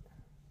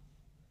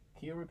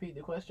 can you repeat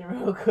the question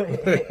real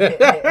quick?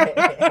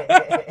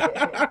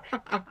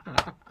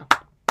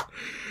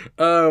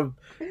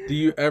 Do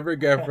you ever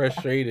get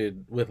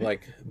frustrated with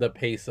like the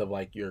pace of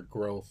like your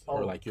growth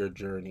or like your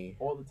journey?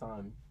 All the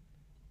time.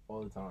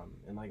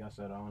 And like I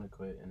said, I want to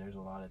quit, and there's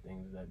a lot of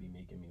things that be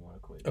making me want to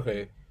quit.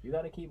 Okay. You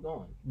got to keep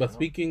going. But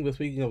speaking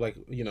of like,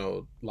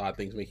 a lot of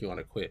things make you want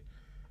to quit.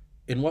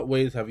 In what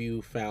ways have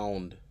you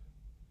found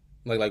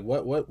like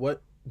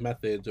what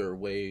methods or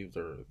waves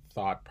or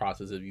thought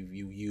processes have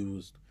you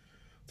used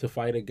to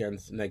fight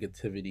against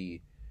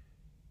negativity,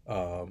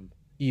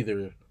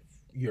 either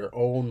your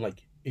own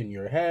like in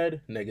your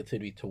head,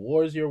 negativity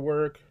towards your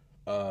work,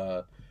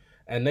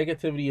 and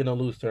negativity in a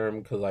loose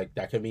term, because like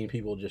that can mean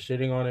people just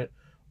shitting on it,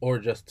 or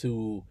just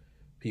to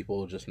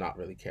people just not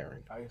really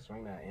caring. I can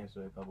swing that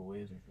answer a couple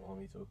ways if you want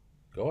me to.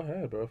 Go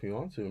ahead, bro, if you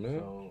want to, man.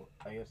 So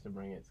I guess to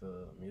bring it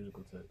to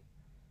musical tip,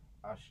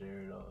 I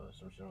shared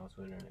some shit on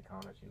Twitter in the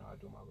comments. You know, I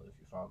do my little. If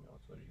you follow me on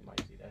Twitter, you might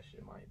see that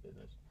shit. Mind your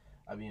business.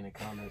 I be in the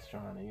comments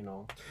trying to, you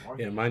know,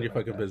 yeah, mind your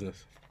fucking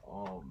business.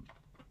 Um,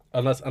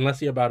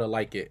 Unless you're about to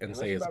like it and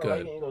say it's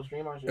good,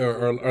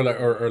 or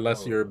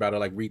unless you're about to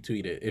like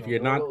retweet it. If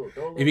you're not,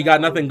 if you got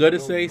nothing good to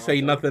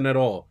say nothing at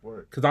all.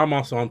 Cause I'm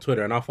also on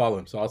Twitter and I'll follow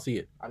him, so I'll see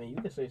it. I mean,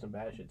 you can say some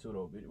bad shit too,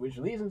 though, which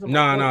leads into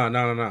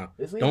no.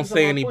 Don't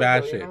say any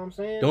bad shit.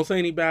 Don't say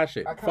any bad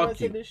shit.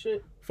 Fuck you. This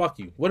shit. Fuck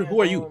you. What? Who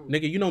are you,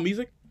 nigga? You know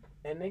music?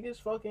 And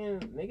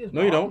niggas.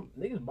 No, you don't.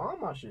 Niggas bomb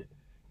my shit.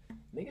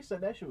 Niggas said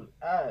that shit was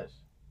ass.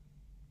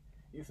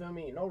 You feel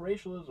me? No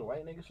racialist or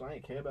white niggas, so I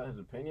ain't care about his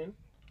opinion.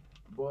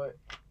 But,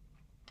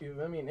 you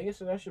feel me? Niggas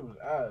said that shit was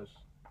ass.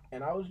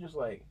 And I was just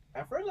like,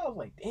 at first I was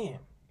like, damn.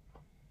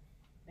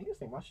 Niggas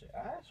think my shit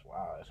ass?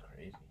 Wow, that's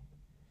crazy.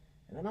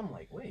 And then I'm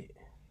like, wait.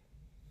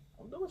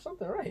 I'm doing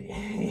something right.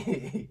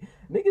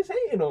 Niggas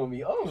hating on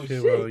me. Oh,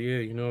 shit. Well, yeah,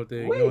 you know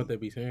what they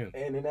be saying.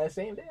 And in that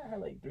same day, I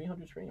had like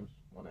 300 streams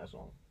on that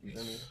song. You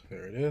feel me?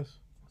 There it is.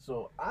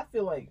 So, I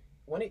feel like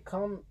when it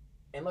come,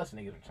 unless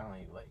niggas are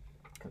telling you, like,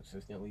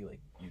 consistently, like,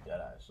 you dead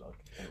ass suck.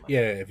 And, like, yeah,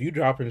 if you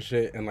dropping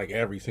shit and like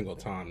every single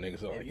time,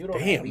 niggas are like,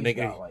 damn,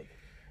 nigga, got,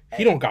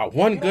 he don't got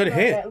one good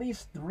hit. At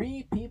least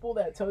 3 people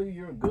that tell you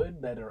you're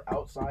good that are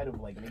outside of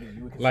like niggas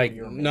you would consider like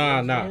your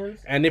nah. Fans.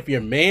 And if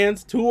your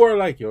mans too are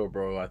like, yo,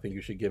 bro, I think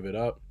you should give it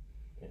up.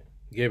 Yeah.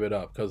 Give it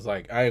up, cause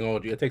like I ain't gonna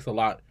hold you. It takes a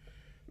lot.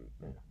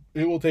 Yeah.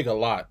 It will take a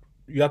lot.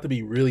 You have to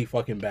be really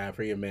fucking bad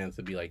for your mans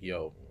to be like,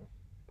 yo,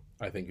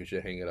 I think you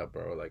should hang it up,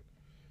 bro. Like.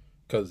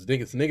 Cause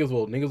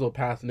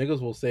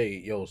niggas will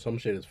say, yo, some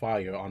shit is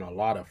fire on a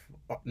lot of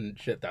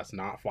shit that's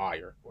not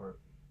fire. Word.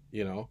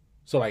 You know?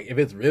 So like if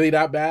it's really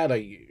that bad,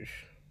 like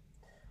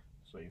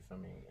so you feel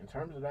me? In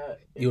terms of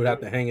that, you would have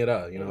to hang it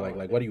up, you know,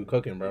 like what are you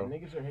cooking, bro? If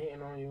niggas are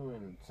hating on you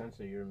and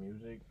censor your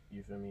music,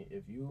 you feel me?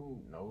 If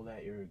you know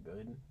that you're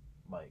good,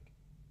 like,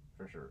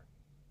 for sure,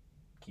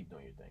 keep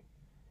doing your thing.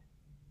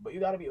 But you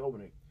gotta be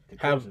open to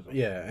criticism.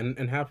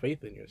 And have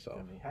faith in yourself.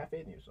 You know what I mean? Have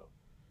faith in yourself.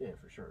 Yeah,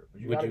 for sure.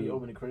 But you gotta be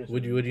open to criticism.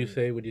 Would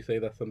you say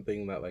that's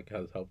something that like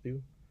has helped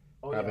you?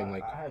 Oh, having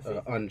like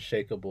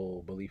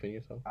unshakable belief in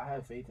yourself? I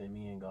have faith in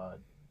me and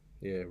God.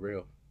 Yeah,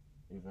 real.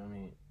 You feel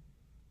me?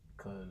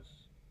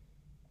 Cause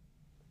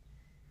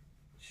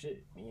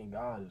shit, me and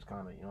God is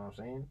kinda, you know what I'm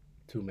saying?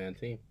 2-man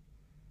team.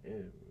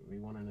 Yeah, we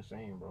one and the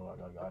same, bro. I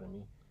got God in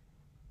me.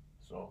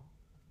 So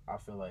I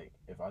feel like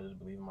if I just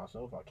believe in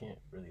myself, I can't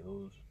really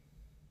lose.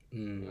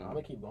 You know, I'm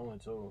gonna keep going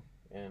too.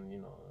 And, you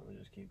know, I'm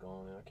just keep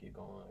going, and I keep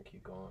going,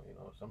 you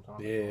know,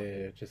 sometimes.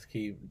 Yeah, just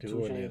keep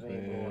doing it,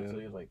 man.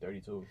 Until he's like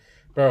 32.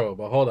 Bro,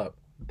 but hold up.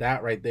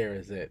 That right there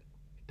is it.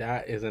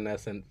 That is, in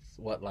essence,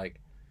 what, like,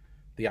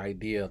 the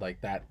idea, like,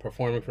 that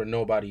performing for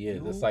nobody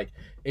is. It's like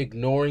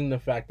ignoring the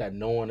fact that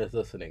no one is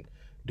listening.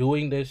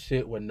 Doing this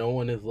shit when no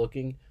one is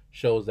looking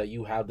shows that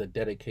you have the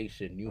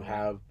dedication. You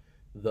have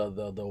the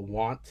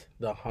want,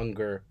 the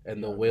hunger,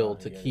 and the will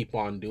to keep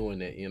on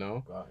doing it, you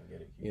know? Go out and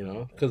get it. You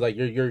know? Because, like,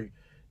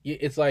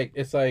 it's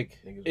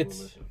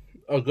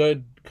a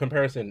good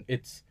comparison.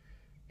 It's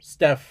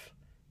Steph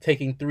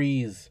taking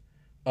threes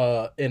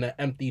in an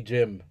empty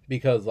gym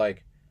because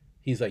like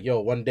he's like, yo,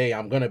 one day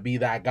I'm gonna be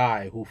that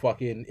guy who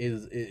fucking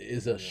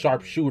is a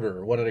sharp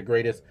shooter, one of the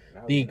greatest,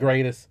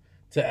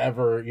 to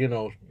ever, you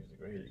know,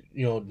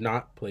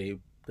 not play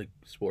the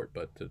sport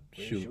but to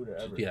shoot,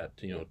 to be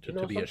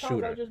a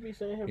shooter. I just be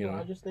saying here, bro,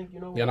 I just think,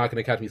 you're not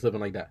gonna catch me slipping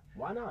like that.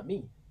 Why not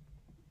me?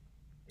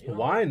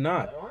 Why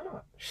not?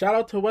 Shout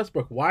out to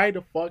Westbrook. Why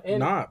the fuck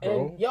not,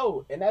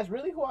 bro? And that's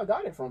really who I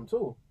got it from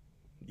too.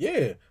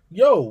 Yeah,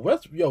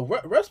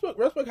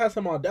 Westbrook has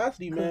some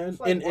audacity, man.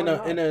 Like,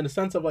 in a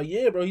sense of like,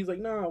 yeah, bro. He's like,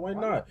 nah, why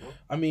not?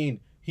 I mean,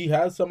 he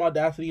has some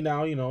audacity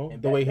now, you know,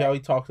 and the way how he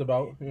talks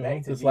about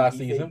this last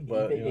season.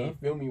 But he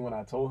didn't feel me when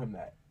I told him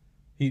that.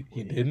 He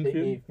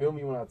didn't feel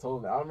me when I told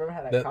him that. I remember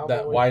how that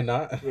that why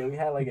not? Yeah, we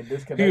had like a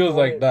disconnect. He was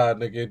like, nah,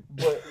 nigga.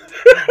 But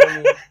I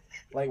mean,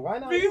 like, why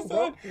not?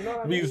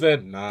 He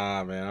said,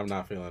 nah, man, I'm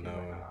not feeling that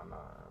one. Nah,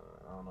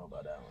 I don't know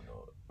about that one,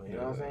 though. But you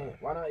know what I'm saying?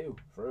 Why not you?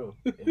 For real.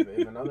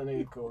 If another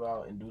nigga go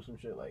out and do some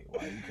shit, like,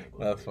 why you can't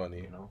go? That's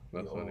funny. You know?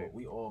 That's funny.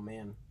 We all,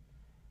 man,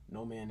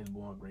 no man is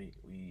born great.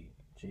 We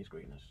chase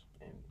greatness.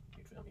 And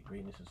you feel me?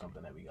 Greatness is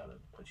something that we gotta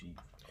achieve.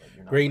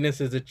 Like, greatness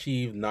is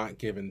achieved, not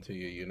given to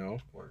you, you know?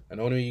 And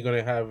the only way you're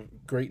gonna have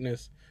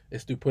greatness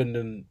is through putting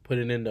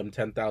in them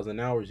 10,000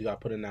 hours. You gotta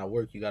put in that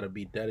work. You gotta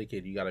be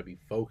dedicated. You gotta be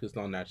focused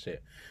on that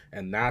shit.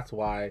 And that's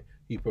why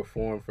you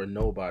perform for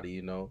nobody,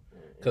 you know?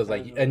 Because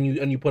like, and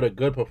you put a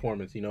good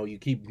performance, you know? You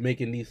keep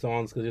making these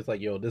songs because it's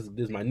like, yo, this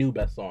is my new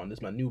best song. This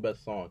is my new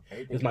best song.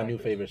 This is my new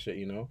favorite shit,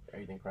 you know?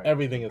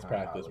 Everything is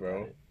practice,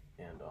 bro.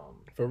 And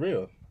for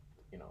real.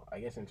 You know, I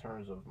guess in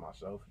terms of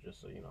myself,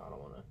 just so you know, I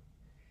don't want to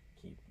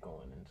keep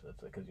going into it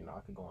because you know I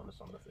could go into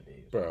something for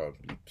days. Bro,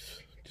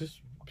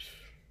 just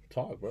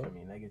talk, bro. I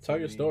mean, tell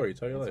your story.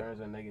 Tell your life. In terms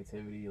of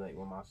negativity, like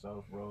with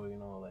myself, bro, you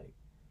know, like.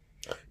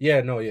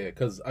 Yeah,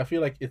 because I feel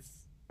like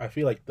it's I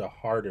feel like the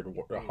harder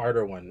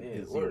one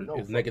is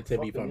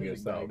negativity from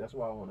yourself. Bag. That's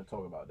why I want to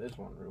talk about this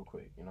one real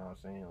quick. You know what I'm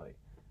saying? Like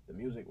the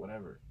music,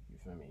 whatever. You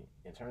feel me?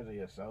 In terms of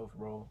yourself,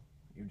 bro,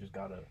 you just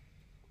gotta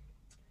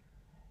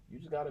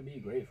be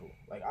grateful.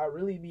 Like I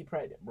really be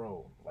practicing,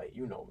 bro. Like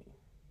you know me.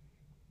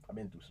 I've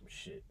been through some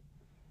shit.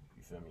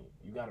 You feel me?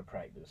 You gotta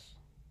practice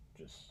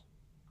just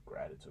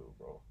gratitude,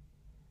 bro.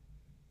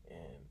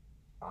 And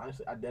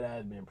honestly, I dead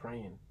ass been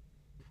praying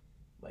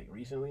like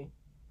recently.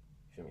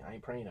 You feel me? I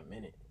ain't praying a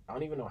minute. I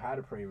don't even know how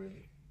to pray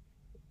really.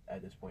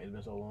 At this point, it's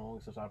been so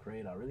long since I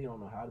prayed. I really don't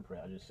know how to pray.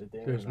 I just sit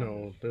there. There's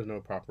no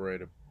proper way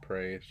to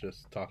pray. It's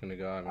just talking to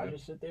God, man. I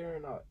just sit there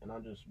and I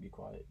just be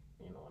quiet,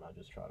 you know, and I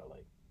just try to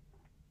like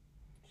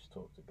just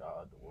talk to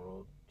God, the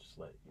world, just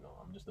let you know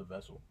I'm just a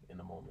vessel in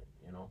the moment,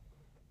 you know,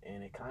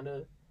 and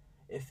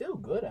it feel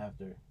good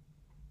after.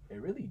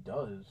 It really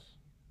does.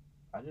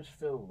 I just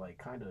feel like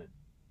kind of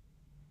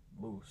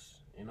loose,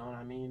 you know what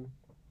I mean?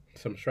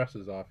 Some stress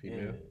is off you,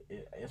 man.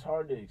 It's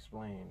hard to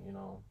explain, you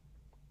know.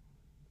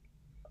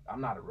 I'm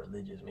not a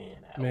religious man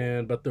at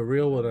all. But the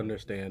real would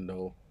understand,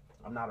 though.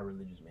 I'm not a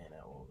religious man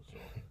at all, so.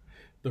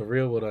 The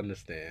real would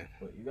understand.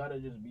 But you gotta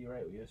just be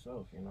right with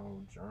yourself, you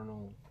know.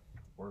 Journal,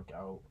 work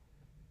out,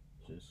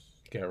 just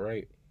get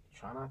right.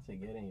 Try not to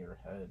get in your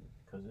head,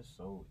 because it's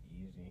so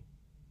easy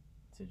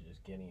to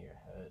just get in your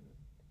head.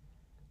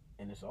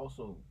 And it's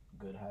also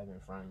good having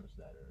friends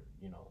that are,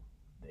 you know,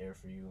 there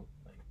for you,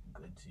 like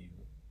good to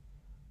you.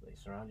 Like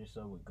surround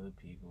yourself with good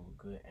people,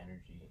 good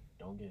energy.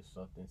 Don't get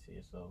sucked into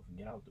yourself.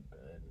 Get out the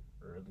bed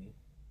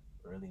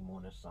early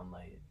morning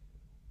sunlight.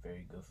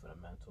 Very good for the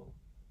mental.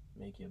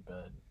 Make your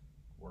bed,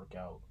 work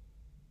out,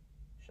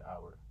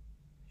 shower.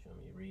 Feel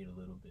me? Read a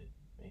little bit,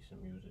 make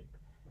some music.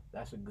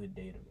 That's a good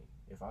day to me.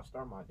 If I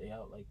start my day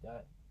out like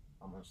that,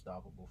 I'm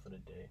unstoppable for the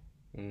day.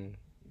 You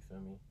feel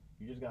me?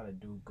 You just gotta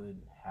do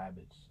good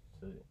habits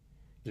to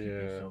keep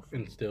yourself from,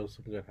 instill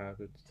some good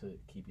habits to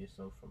keep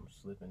yourself from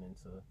slipping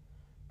into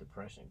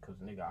depression, because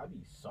nigga, I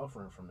be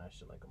suffering from that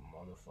shit like a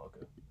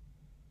motherfucker.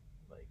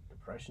 Like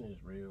depression is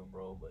real,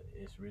 bro, but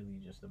it's really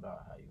just about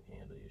how you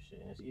handle your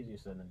shit, and it's easier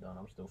said than done.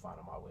 I'm still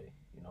finding my way,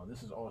 you know.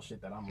 This is all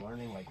shit that I'm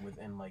learning like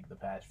within like the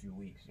past few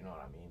weeks, you know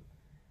what I mean?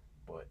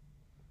 But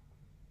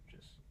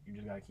you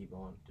just gotta keep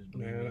going.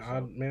 Just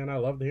I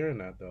loved hearing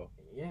that though.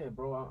 Yeah,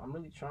 bro, I'm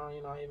really trying.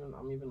 You know,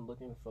 I'm even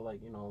looking for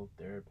like, you know,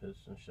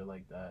 therapists and shit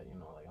like that. You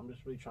know, like I'm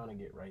just really trying to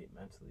get right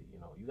mentally. You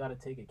know, you gotta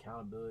take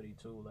accountability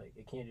too. Like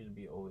it can't just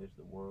be always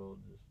the world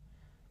just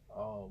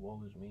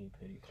woe is me,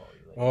 pity party.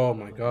 Like, oh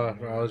my god,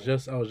 bro, I was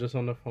just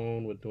on the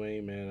phone with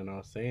Dwayne, man, and I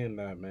was saying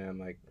that, man,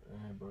 like,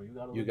 man, bro,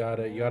 you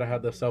gotta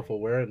have the self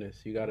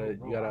awareness. You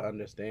gotta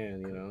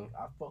understand. You know,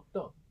 I fucked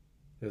up.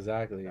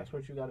 Exactly. That's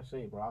what you gotta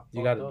say, bro.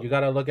 You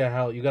gotta look at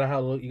how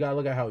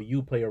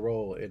you play a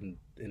role in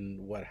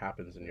what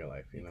happens in your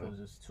life. You know, because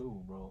it's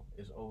two, bro.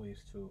 It's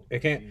always two. It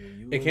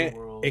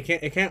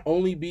can't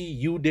only be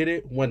you did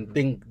it when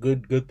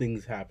good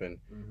things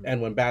happen,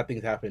 and when bad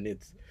things happen,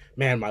 it's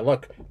man, my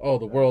luck. Oh,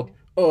 the world.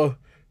 Oh,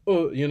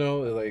 you know,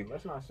 like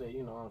let's not say,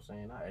 you know what I'm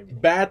saying. Not everything.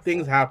 Bad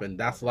things happen.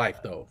 That's life,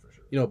 though.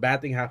 Sure. You know,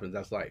 bad thing happens.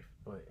 That's life.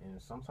 But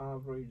and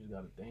sometimes, bro, you just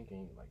gotta think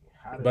and like.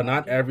 But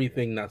not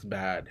everything that's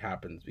bad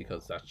happens,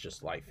 because that's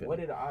just life. What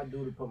did I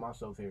do to put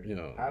myself here? You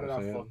know, how did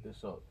I fuck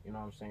this up? You know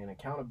what I'm saying?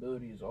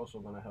 Accountability is also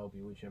going to help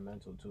you with your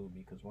mental too,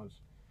 because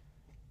once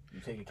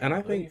you take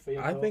accountability for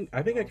yourself,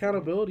 I think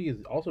accountability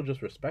is also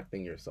just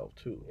respecting yourself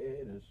too. Yeah,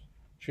 it is.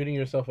 Treating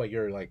yourself like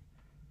you're like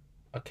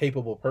a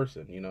capable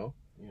person, you know?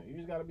 You know, you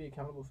just got to be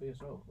accountable for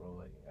yourself, bro.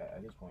 Like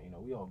at this point, you know,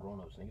 we all grown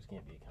ups. Niggas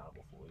can't be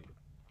accountable for you.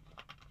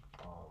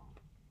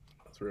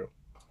 That's real.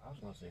 I was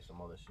going to say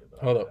some other shit, but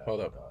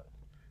hold up.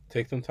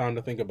 Take some time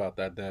to think about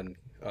that then.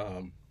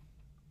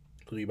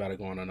 We about to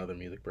go on another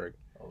music break.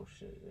 Oh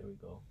shit, there we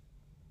go.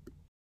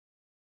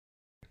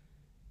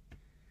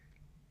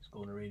 Let's go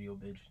on the radio,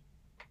 bitch.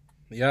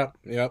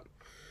 Yep.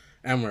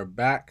 And we're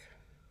back.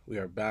 We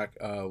are back.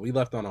 We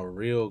left on a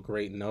real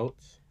great note.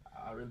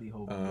 I really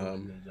hope I'm doing a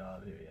good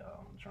job here,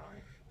 y'all. I'm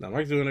trying. No,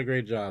 Mike's doing a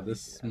great job.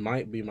 This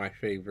might be my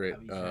favorite.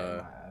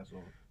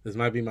 This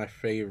might be my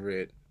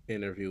favorite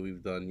interview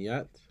we've done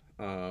yet.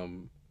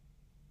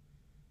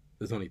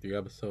 There's only 3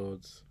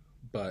 episodes,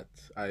 but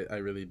I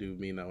really do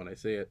mean that when I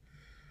say it.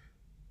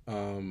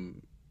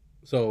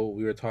 So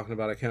we were talking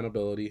about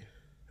accountability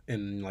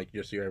in like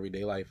just your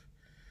everyday life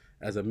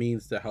as a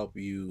means to help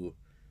you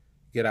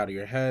get out of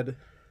your head,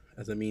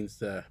 as a means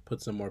to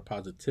put some more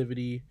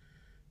positivity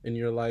in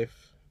your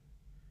life,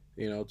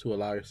 you know, to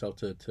allow yourself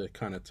to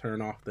kind of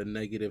turn off the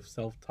negative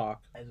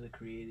self-talk. As a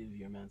creative,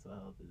 your mental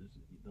health is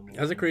the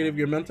most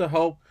your mental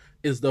health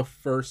is the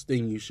first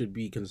thing you should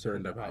be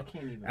concerned about.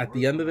 At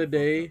the end of the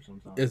day,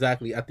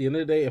 exactly. At the end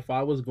of the day, if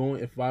I was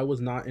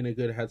not in a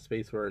good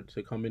headspace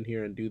to come in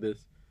here and do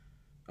this,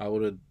 I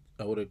would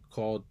have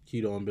called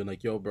Keto and been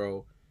like, "Yo,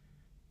 bro,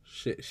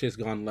 shit's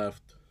gone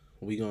left.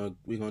 We gonna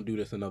do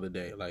this another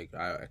day. Like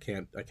I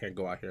can't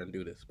go out here and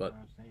do this." But you know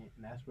what I'm saying?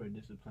 And that's where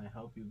discipline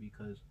help you,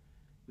 because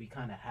we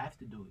kind of have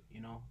to do it,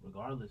 you know,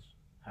 regardless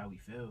how we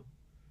feel.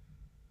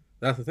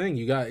 That's the thing.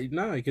 You got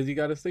because you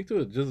got to stick to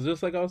it.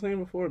 Just like I was saying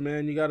before,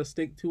 man. You got to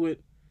stick to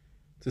it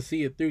to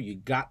see it through. You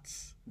got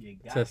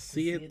to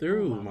see it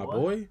through, my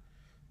boy.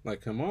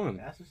 Like, come on.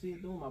 Got to see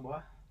it through, my boy.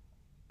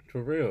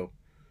 For real.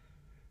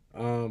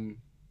 What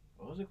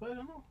was the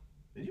question?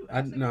 Did you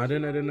ask I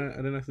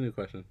didn't ask a new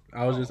question.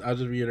 I was just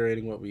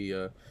reiterating what we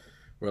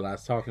were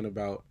last talking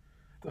about.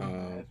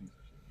 No,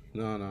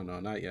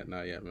 not yet,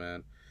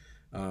 man.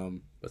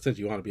 But since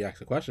you want to be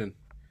asked a question,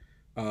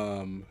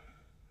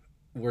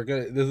 we're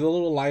gonna. This is a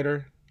little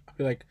lighter. I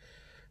feel like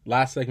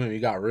last segment we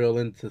got real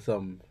into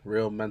some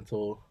real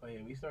mental. Oh yeah,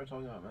 we started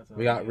talking about mental.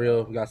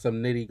 We got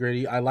some nitty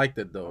gritty. I liked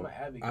it though.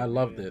 I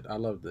loved it.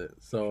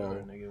 So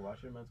sure, nigga,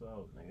 watch your mental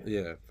health, nigga.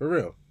 Yeah, for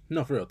real.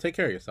 No, for real. Take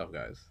care of yourself,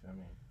 guys. I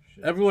mean,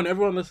 shit.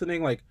 Everyone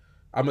listening, like,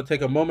 I'm gonna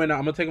take a moment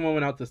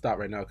out to stop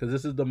right now because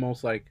this is the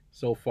most like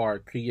so far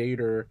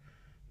creator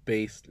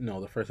based. No,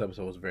 the first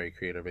episode was very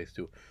creator based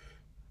too.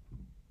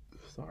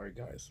 Sorry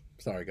guys.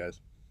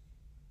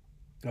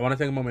 I want to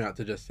take a moment out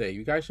to just say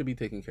you guys should be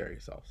taking care of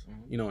yourselves,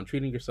 and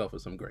treating yourself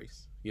with some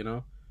grace,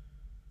 for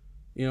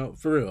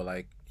real,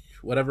 like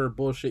whatever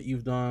bullshit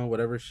you've done,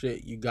 whatever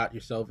shit you got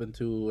yourself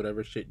into,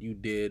 whatever shit you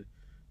did,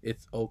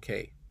 it's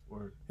okay.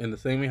 Word. In the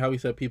same way how we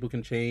said people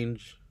can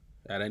change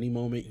at any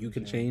moment, you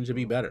can change to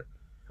be better.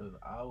 Because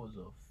I was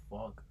a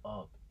fuck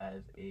up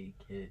as a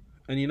kid.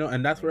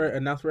 And that's where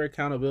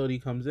accountability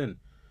comes in.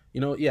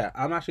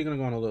 I'm actually gonna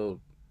go on a little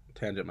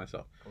tangent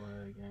myself. Go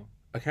ahead,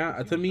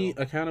 gang. To me,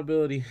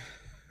 accountability.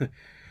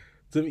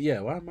 To me, yeah.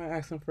 Why am I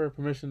asking for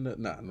permission?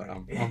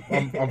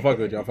 I'm fucking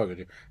with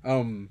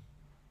you.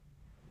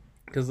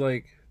 Because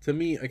like to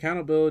me,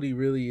 accountability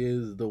really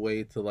is the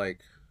way to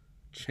like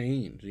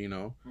change.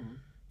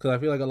 Because I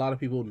feel like a lot of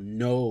people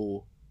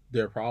know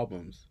their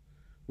problems.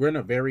 We're in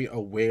a very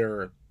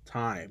aware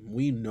time.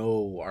 We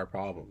know our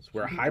problems.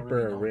 We're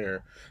hyper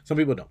aware. Some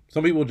people don't.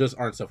 Some people just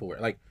aren't self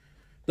aware. Like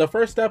the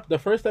first step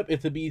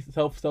is to be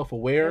self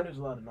aware. There's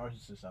a lot of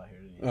narcissists out here.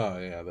 Oh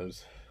yeah,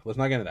 let's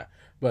not get into that.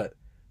 But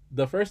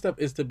the first step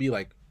is to be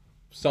like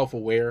self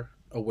aware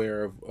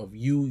of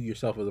you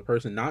yourself as a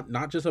person,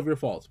 not just of your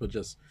faults, but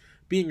just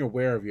being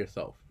aware of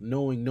yourself,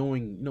 knowing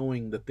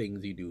the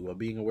things you do, or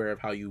being aware of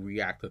how you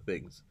react to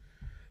things.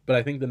 But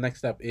I think the next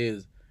step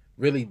is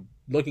really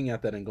looking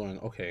at that and going,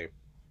 okay,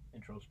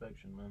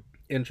 introspection, man.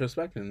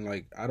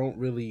 Like, I don't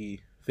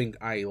really think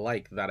I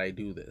like that I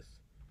do this,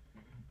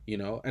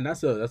 and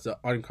that's an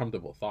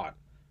uncomfortable thought,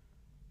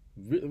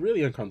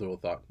 really uncomfortable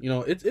thought.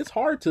 It's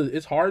hard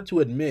to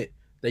admit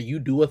that you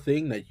do a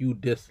thing that you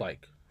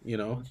dislike.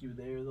 Once you're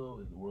there, though,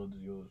 the world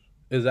is yours.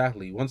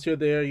 Exactly. Once you're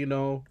there,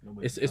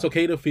 it's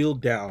okay to feel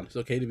down. It's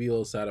okay to be a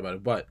little sad about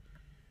it. But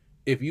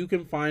if you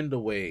can find a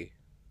way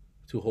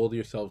to hold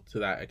yourself to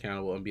that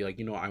accountable and be like,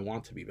 I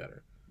want to be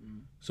better.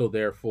 So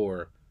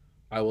therefore,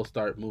 I will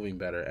start moving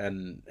better.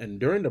 And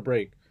during the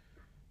break,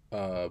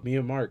 me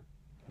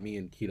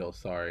and Keto,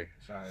 sorry.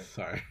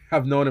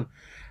 I've known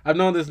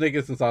this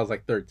nigga since I was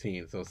like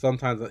 13. So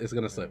sometimes it's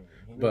gonna slip.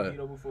 He knew but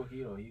Keto before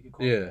Keto. He could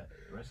call me that.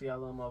 The rest of y'all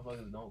little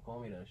motherfuckers don't call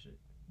me that shit.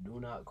 Do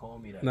not call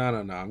me that. No.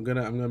 I'm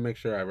gonna make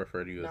sure I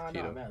refer to you as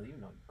Keto. Man, you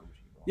know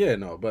Gucci, bro. Yeah,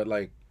 no, but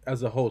like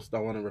as a host, I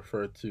want to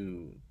refer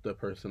to the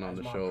person on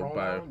the show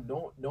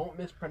pronoun, don't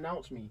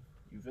mispronounce me.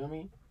 You feel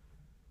me?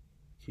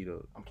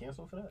 Keto. I'm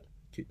canceled for that.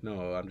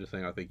 No, I'm just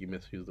saying I think you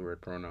misused the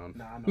word pronoun.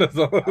 Nah, I know. That's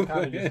all. I'm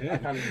kind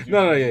of just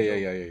No,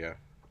 yeah.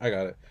 I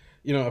got it.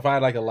 If I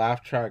had like a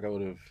laugh track, I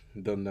would have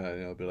done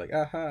that. Be like,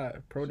 aha,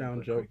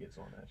 pronoun joke.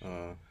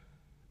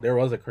 There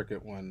was a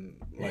cricket one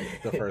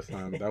like the first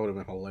time. That would have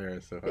been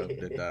hilarious if I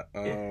did that.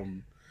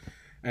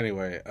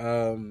 Anyway,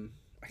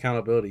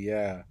 accountability.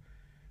 Yeah,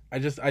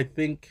 I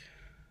think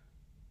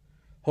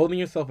holding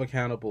yourself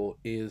accountable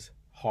is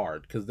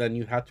hard because then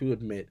you have to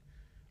admit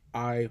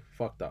I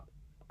fucked up.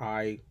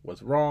 I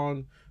was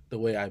wrong. The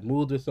way I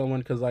moved with someone,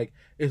 because like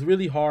it's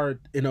really hard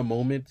in a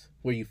moment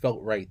where you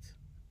felt right.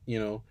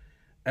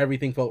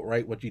 Everything felt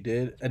right what you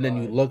did, and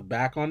then you look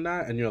back on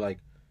that and you're like,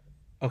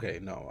 okay,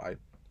 no,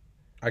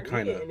 I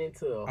kind of.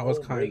 I was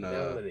kind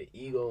of the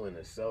ego and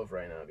the self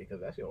right now because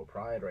that's your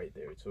pride right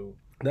there too.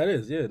 That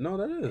is, yeah, no,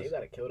 that is. You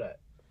gotta kill that.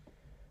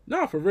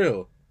 No, for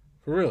real.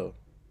 Bro,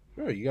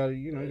 you gotta,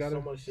 you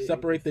gotta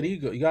separate the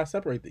ego. You gotta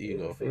separate the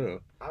ego, for real.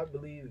 I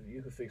believe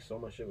you can fix so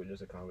much shit with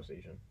just a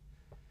conversation.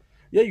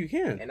 Yeah, you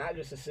can. And not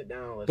just to sit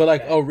down. But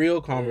like a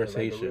real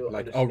conversation,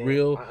 like a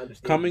real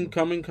coming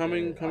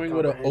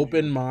with an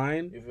open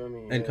mind, you feel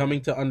me? And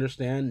coming to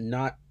understand,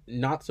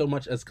 not so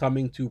much as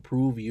coming to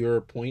prove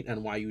your point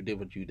and why you did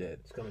what you did.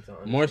 It's coming to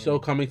understand. More so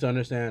coming to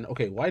understand,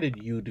 okay, why did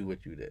you do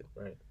what you did?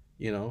 Right.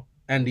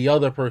 And the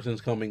other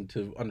person's coming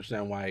to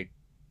understand why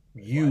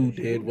you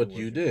did what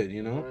you did,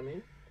 You know what I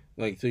mean?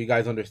 Like, so you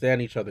guys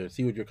understand each other,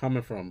 see what you're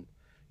coming from,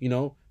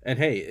 and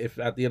hey, if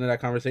at the end of that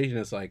conversation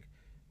it's like,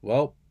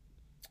 well,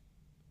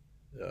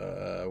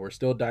 we're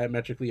still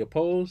diametrically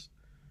opposed,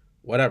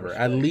 whatever,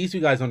 at least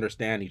you guys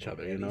understand each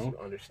other,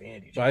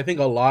 But I think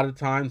a lot of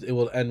times it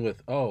will end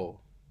with, oh,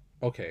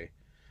 okay,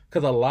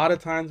 because a lot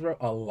of times, bro,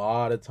 a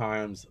lot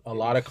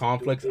of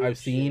conflicts I've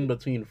seen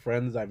between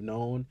friends I've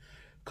known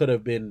could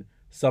have been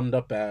summed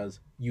up as,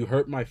 you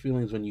hurt my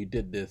feelings when you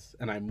did this,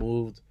 and I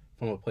moved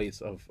from a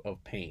place of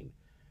pain.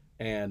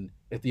 And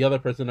if the other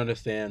person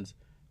understands,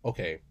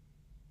 okay,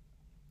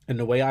 and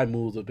the way I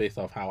moved was based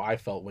off how I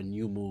felt when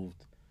you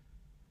moved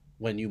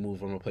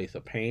from a place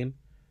of pain,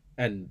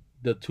 and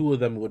the two of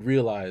them would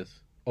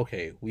realize,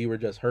 okay, we were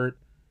just hurt,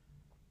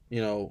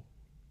 you know,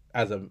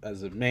 as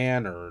a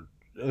man, or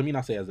let me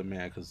not say as a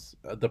man, because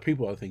the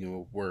people I was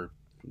thinking were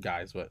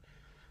guys, but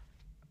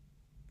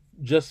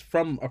just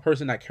from a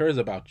person that cares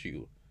about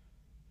you,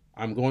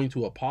 I'm going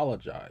to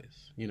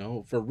apologize,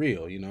 for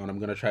real, and I'm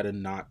going to try to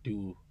not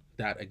do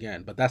that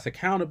again. But that's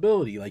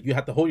accountability. Like, you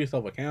have to hold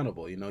yourself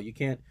accountable. You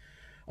can't,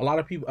 a lot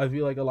of people, I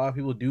feel like a lot of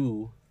people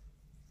do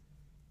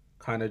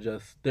kind of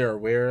just, they're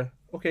aware,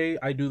 okay,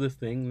 I do this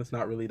thing that's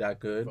not really that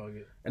good.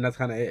 And that's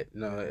kind of it.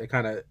 It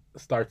kind of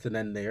starts and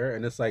end there.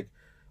 And it's like,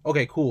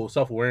 okay, cool,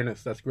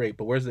 self-awareness, that's great.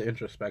 But where's the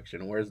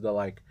introspection? Where's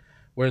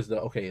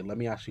the, okay, let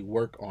me actually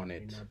work on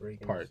it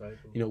part,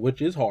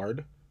 which is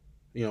hard.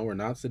 We're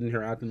not sitting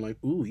here acting like,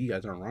 ooh, you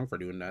guys aren't wrong for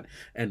doing that.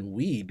 And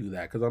we do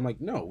that. Because I'm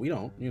like, no, we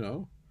don't,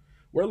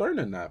 We're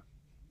learning that.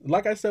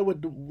 Like I said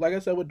with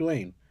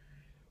Dwayne,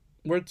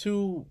 we're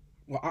too,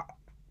 well,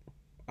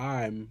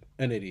 I'm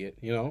an idiot,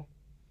 I don't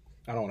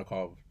want to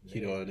call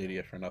Keto an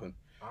idiot for nothing.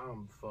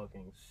 I'm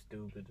fucking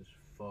stupid as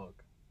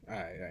fuck.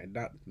 Alright,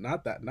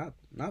 not that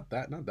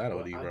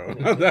OD, bro. I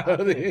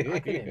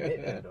can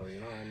admit that though, you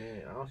know what I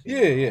mean? I don't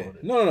see yeah.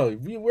 No.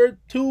 We're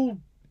two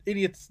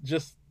idiots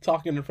just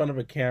talking in front of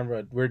a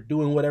camera. We're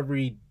doing what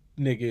every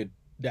nigga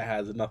that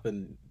has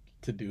nothing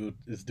to do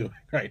is doing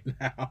right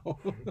now.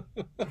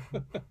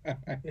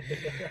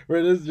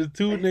 We're just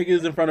two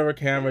niggas in front of a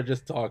camera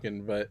just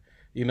talking. But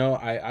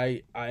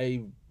I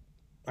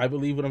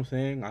believe what I'm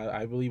saying.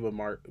 I believe what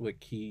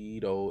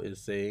Keto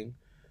is saying.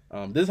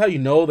 This is how you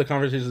know the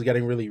conversation is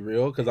getting really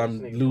real, because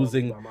I'm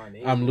losing the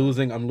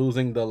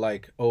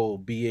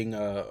being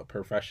a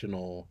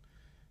professional.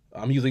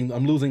 I'm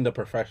losing the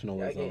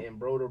professionalism. Yeah, getting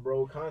bro to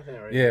bro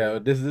content right now.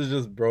 This is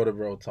just bro to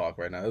bro talk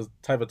right now. This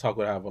type of talk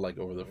would have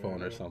over the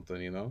phone or something,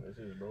 This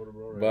is bro to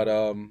bro. But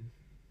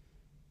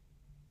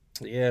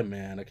yeah,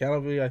 man,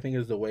 accountability I think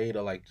is the way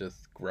to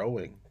just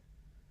growing.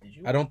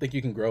 I don't think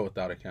you can grow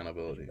without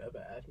accountability. Did you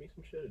ever ask me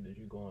some shit, or did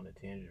you go on a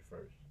tangent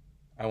first?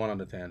 I went on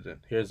a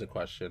tangent. Here's the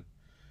question.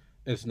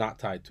 It's not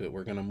tied to it.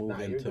 We're gonna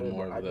move into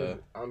more of the.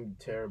 I'm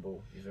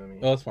terrible. You feel me?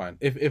 Oh, it's fine.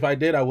 If I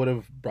did, I would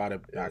have brought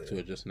it back to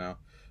it just now.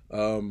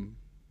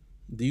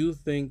 Do you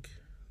think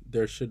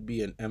there should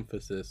be an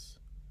emphasis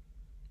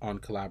on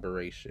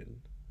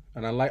collaboration?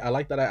 And I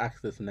like that I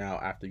asked this now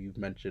after you've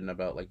mentioned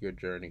about your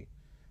journey,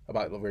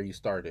 about where you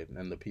started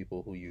and the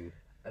people who you.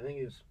 I think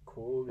it's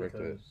cool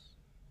because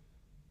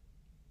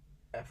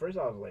at first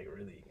I was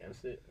really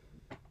against it.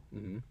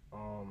 Mm-hmm.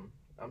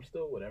 I'm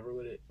still whatever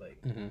with it.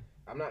 Mm-hmm.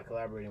 I'm not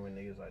collaborating with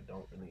niggas I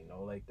don't really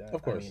know like that.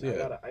 Of course,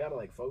 yeah. I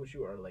gotta fuck with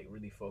you, or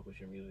really fuck with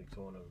your music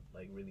to wanna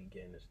really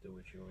get in this deal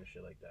with you and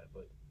shit like that.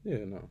 But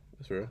yeah, no,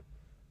 that's real.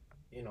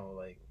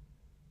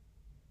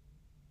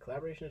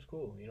 Collaboration is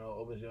cool.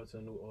 Opens you up to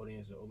a new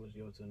audience, it opens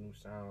you up to a new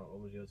sound,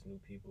 opens you up to new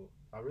people.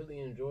 I really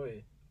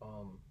enjoy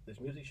this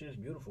music shit is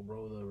beautiful,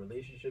 bro. The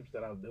relationships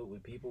that I've built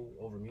with people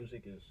over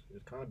music is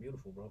kind of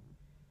beautiful, bro.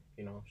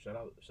 Shout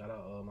out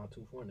my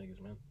 2-4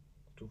 niggas, man.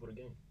 2 for the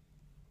game.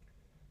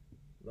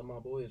 Love my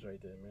boys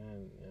right there,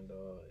 man. And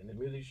the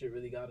music shit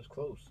really got us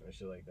close and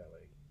shit like that.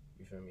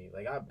 You feel me?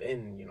 I've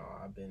been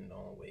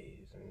on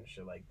ways and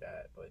shit like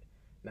that. But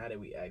now that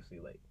we actually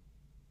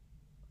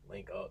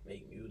link up,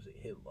 make music,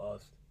 hit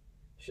Lust,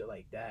 shit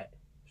like that.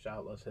 Shout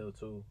out Lust Hill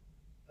too,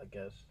 I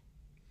guess.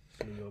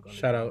 New York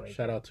Underground.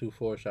 Shout out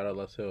 2-4, shout out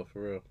Lust Hill,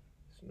 for real.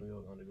 It's New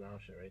York Underground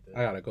shit right there.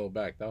 I gotta go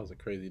back. That was a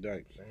crazy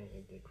night.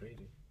 It get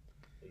crazy.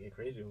 It get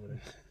crazy over there.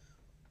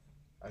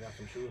 I got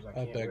some shoes I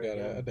can't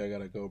wear. I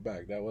gotta go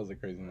back. That was a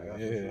crazy night.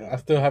 Yeah. I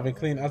still haven't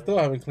cleaned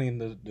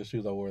the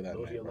shoes I wore that night.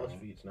 Those are your Lust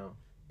feet now.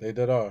 They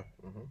did are.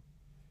 Mm-hmm.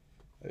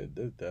 They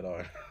did that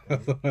are.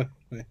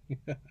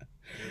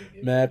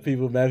 Mad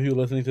people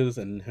listening to this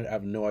and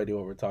have no idea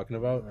what we're talking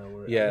about.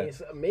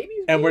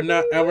 Maybe. And we're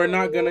not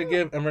gonna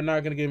give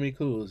any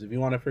clues. If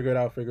you want to figure it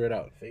out, Figure it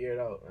out,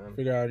 man.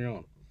 Figure it out on your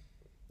own.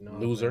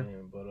 Loser.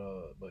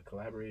 But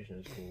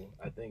collaboration is cool.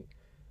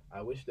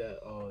 I wish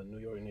that New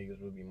York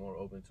niggas would be more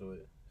open to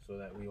it, so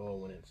that we all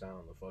wouldn't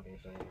sound the fucking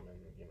same, and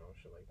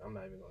shit like that. I'm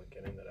not even gonna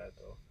get into that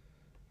though.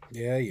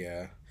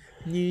 Yeah.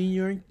 New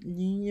York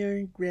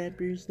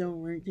rappers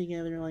don't work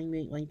together like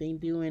they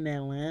do in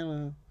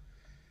Atlanta.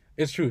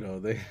 It's true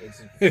though.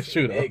 It's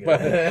true though.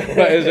 But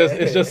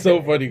it's just so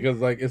funny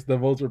because it's the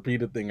most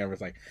repeated thing ever.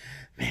 It's like,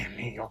 man,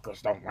 New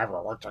Yorkers don't ever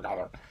work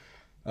together.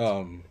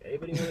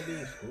 Everybody wanna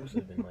be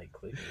exclusive and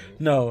click.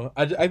 No,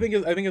 I think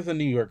it's a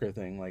New Yorker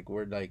thing.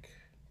 We're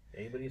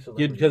everybody's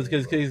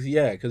because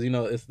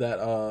it's that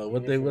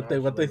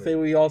what they say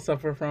we all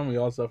suffer from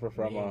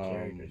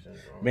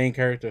main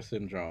character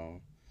syndrome.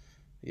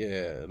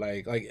 Yeah,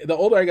 the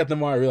older I get, the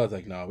more I realize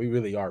no, we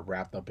really are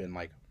wrapped up in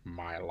my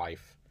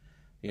life.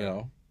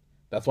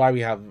 That's why we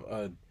have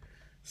a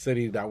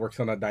city that works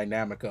on a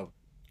dynamic of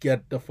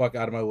get the fuck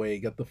out of my way,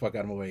 get the fuck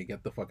out of my way,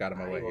 get the fuck out of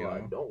my I way. ain't gonna You lie,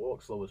 know? don't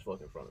walk slow as fuck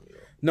in front of me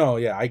though. No,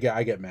 yeah, I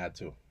get mad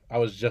too. I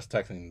was just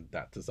texting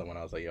that to someone.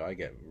 I was like, yo, I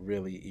get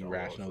really Don't walk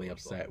irrationally slow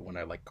as fuck. upset when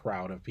I like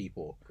crowd of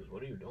people Cause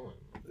what are you doing?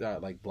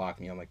 like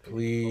blocking. I'm like, Fuck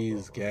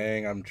please, off, man.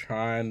 gang, I'm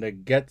trying to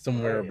get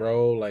somewhere, Right,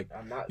 bro. Like,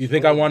 I'm not. you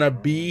think I slow, want to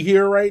bro. be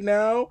here right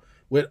now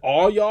with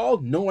all y'all?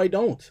 No, I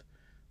don't.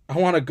 I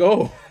want to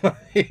go.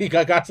 I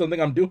got something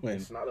I'm doing.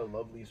 It's not a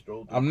lovely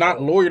stroll. I'm not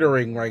park,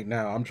 loitering bro. right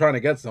now. I'm trying to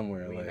get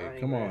somewhere. We not Like, in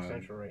come Grand on.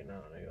 Central right now,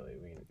 nigga. Like,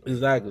 we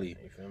Exactly.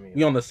 You feel me?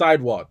 We on the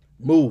sidewalk.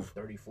 Move.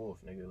 34th,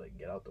 nigga. Like,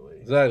 get out the way.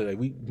 Exactly. Like,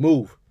 we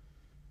move.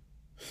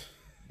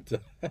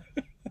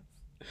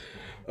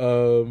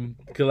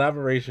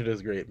 Collaboration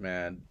is great,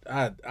 man.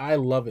 I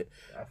love it.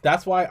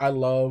 That's why I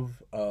love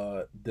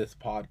this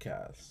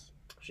podcast.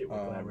 Shit, we're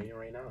collaborating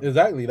right now.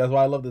 Exactly. That's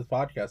why I love this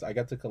podcast. I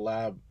get to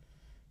collab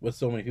with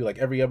so many people. Like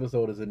every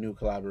episode is a new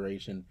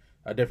collaboration,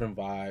 a different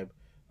vibe,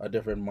 a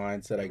different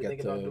mindset. I get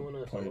think to about doing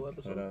a solo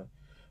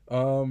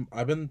episode?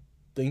 I've been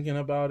thinking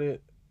about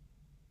it.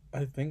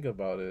 I think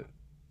about it,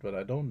 but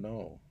I don't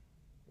know.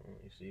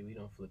 You see, we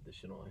don't flip the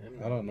shit on him.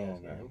 I don't know,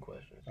 asking man. him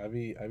questions. I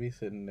be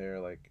sitting there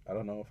like I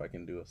don't know if I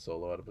can do a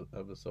solo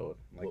episode.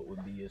 Like, What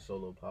would be your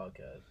solo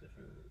podcast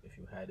if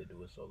you had to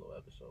do a solo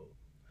episode?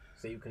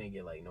 Say you couldn't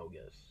get like no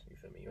guests. You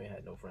feel me? You ain't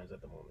had no friends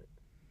at the moment.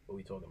 What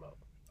we talking about?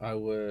 I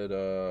would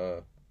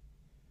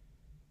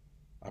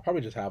I'll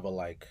probably just have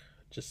a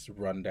just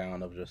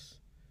rundown of just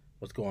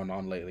what's going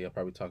on lately. I'll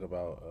probably talk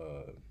about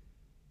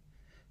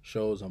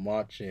shows I'm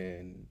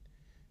watching,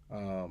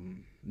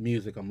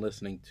 music I'm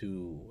listening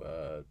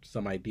to,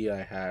 some idea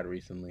I had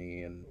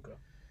recently, and Okay.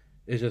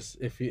 it's just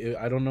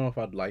I don't know if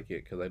I'd like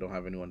it because I don't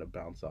have anyone to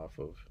bounce off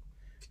of.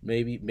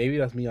 Maybe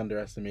that's me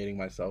underestimating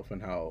myself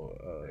and how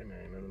Hey man,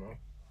 you never know.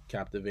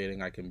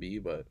 captivating I can be,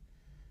 but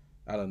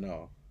I don't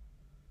know.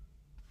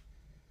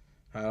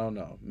 I don't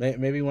know.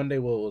 Maybe one day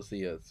we'll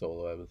see a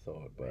solo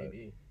episode, but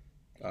Maybe.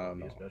 I don't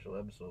Be know. a special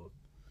episode.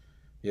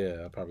 Yeah,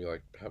 I'll probably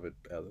like have it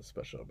as a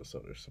special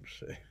episode or some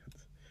shit.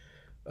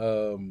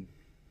 um.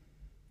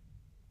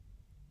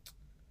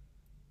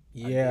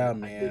 Yeah, I did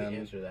man.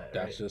 answer that.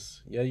 That's right?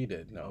 just you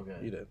did. No, Okay.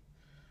 you did.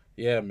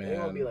 Yeah, They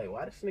gonna be man. like,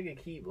 why this nigga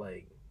keep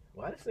like,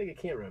 why this nigga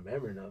can't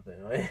remember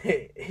nothing?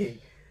 Like,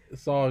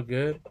 It's all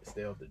good.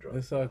 stay off the drugs.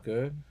 It's all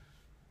good.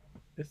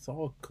 It's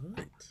all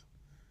good.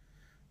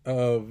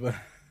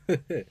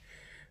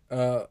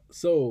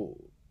 So,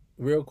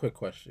 real quick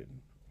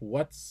question: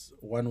 what's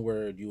one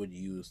word you would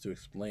use to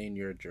explain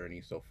your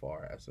journey so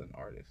far as an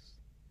artist?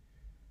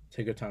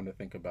 Take your time to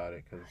think about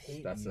it, I because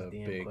hate that's these a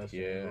damn big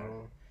questions,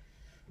 bro.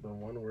 The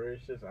one word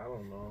is just I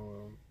don't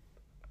know.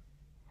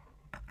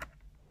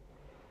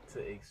 To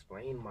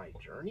explain my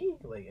journey,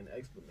 like an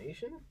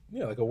explanation.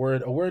 Yeah, like a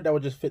word that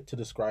would just fit to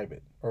describe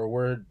it, or a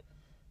word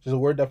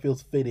that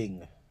feels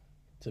fitting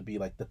to be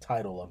like the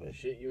title of it.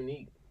 Shit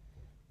unique,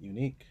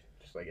 Unique,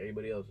 just like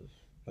everybody else's.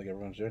 like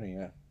everyone's journey.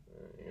 Yeah.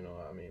 You know,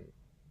 I mean,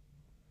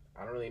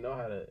 I don't really know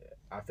how to.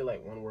 I feel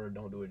like one word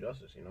don't do it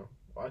justice. You know,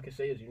 all I can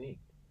say is unique,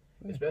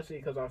 especially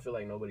because I feel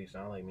like nobody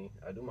sound like me.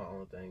 I do my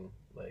own thing.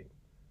 Like,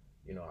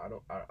 you know,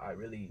 I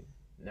really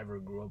never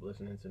grew up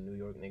listening to New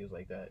York niggas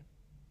like that,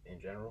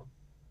 in general.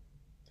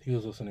 He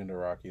was listening to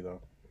Rocky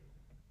though.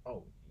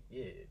 Oh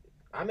yeah,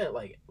 I meant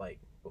like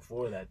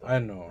before that though. I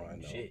know,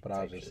 Shit but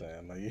I was type just shit.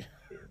 saying, like,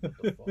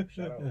 What the fuck?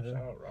 Shout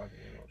out Rocky.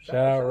 You know. Shout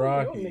out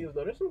Rocky. New York niggas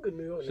though. There's some good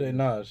New York say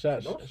niggas. nah,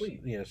 Don't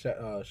sleep.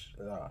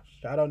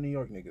 shout out New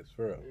York niggas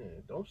for real. Yeah,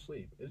 don't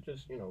sleep. It's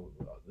just, you know,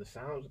 the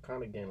sounds are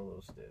kind of getting a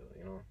little stale,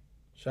 you know.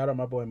 Shout out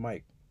my boy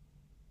Mike.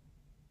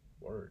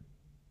 Word.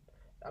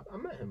 I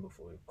met him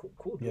before.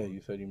 Cool dude. Yeah, you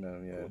said you met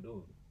him. Yeah. Cool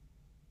dude.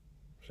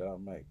 Shout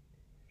out Mike.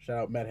 Shout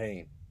out Matt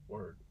Hain.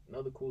 Word.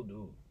 Another cool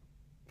dude.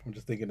 I'm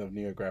just thinking of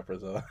New York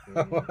rappers. Another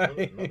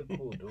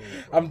cool dude. Bro.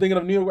 I'm thinking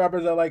of New York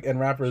rappers I like and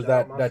rappers Shout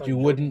out my that son you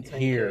Joey wouldn't 10K.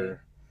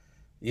 hear.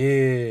 Yeah.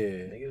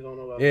 Niggas don't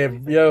know about Yeah,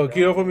 Joey yo, 10K,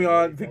 Keto dog. put me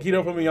on. Joey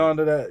Keto put me 10K. on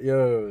to that.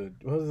 Yo,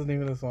 what was the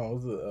name of the song?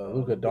 Was it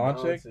Luka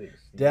Doncic?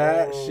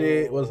 That Yo.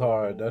 shit was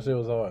hard. That shit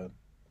was hard.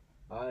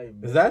 I Is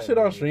miss that shit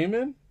on nigga.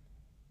 streaming?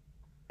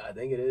 I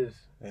think it is.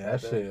 Yeah,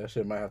 that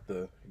shit might have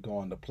to go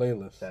on the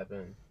playlist. Tap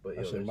in. But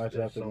That yo, shit might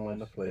there's have to so go on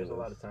much- the There's a playlist.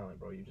 lot of talent,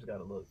 bro. You just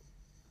gotta look.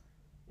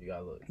 You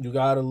gotta look. You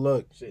gotta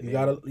look. Shit, You nigga.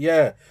 gotta,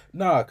 yeah.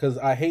 Nah, cause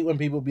I hate when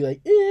people be like,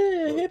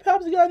 "Yeah, Look. hip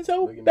hop's gotten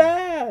so Look at me.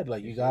 bad."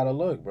 Like, you see gotta me?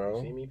 look, You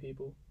bro. see me,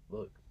 people?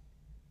 Look.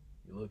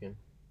 You looking?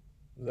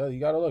 You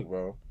gotta look,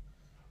 bro.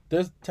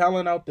 There's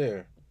talent out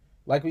there.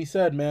 Like we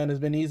said, man, it's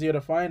been easier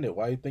to find it.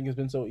 Why you think it's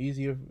been so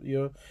easy? You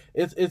know,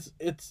 it's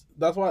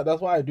that's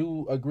why I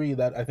do agree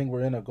that I think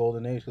we're in a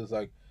golden age. Cause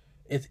like,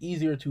 it's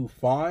easier to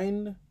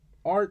find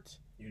art,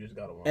 You just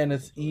gotta want. and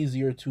it's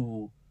easier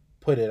to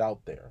put it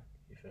out there.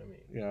 You feel me?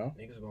 You know.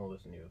 Niggas gonna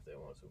listen to you if they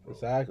want to, bro.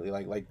 Exactly.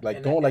 Like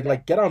And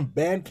don't get on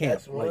Bandcamp.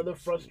 That's one of the like,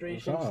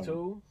 frustrations something.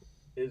 too,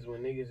 is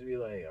when niggas be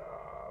like,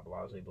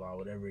 blah blah blah,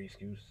 whatever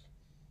excuse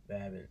they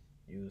haven't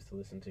used to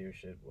listen to your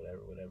shit,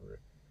 whatever.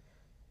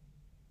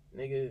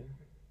 Nigga,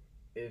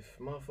 if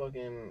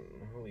motherfucking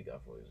who we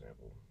got for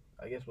example,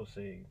 I guess we'll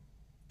say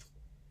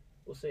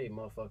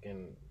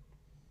motherfucking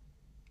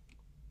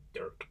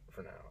Dirk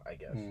for now, I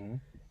guess. Mm-hmm.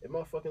 If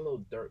motherfucking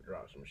little Dirk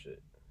drops some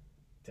shit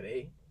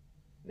today,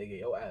 nigga,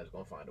 your ass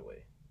gonna find a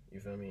way. You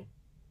feel me?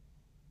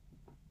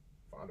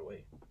 Find a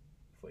way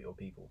for your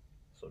people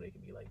so they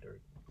can be like Dirk.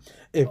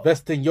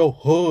 Invest in your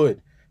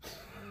hood.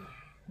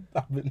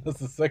 That's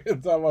the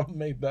second time I've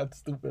made that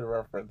stupid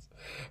reference.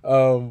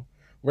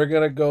 We're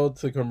gonna go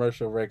to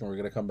commercial break and we're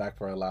gonna come back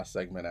for our last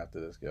segment after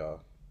this,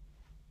 y'all.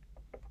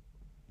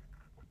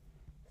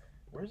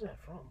 Where's that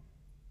from?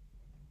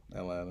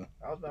 Atlanta.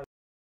 I was about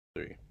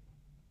to... 3.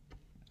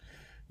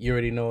 You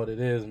already know what it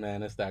is,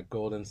 man. It's that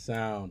golden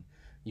sound.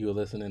 You were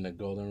listening to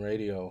Golden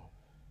Radio.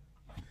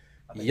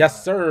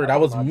 Yes, sir. That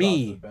was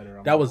me.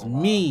 That was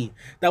me.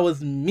 That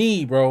was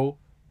me, bro.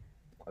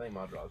 I think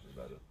my drops is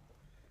better.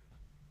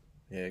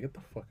 Yeah, get the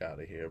fuck out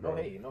of here, bro.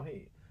 No hate, no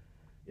hate.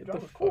 Your Get drop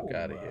the was cool, fuck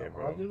out of here,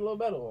 bro. I did a little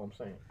better, what I'm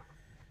saying.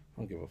 I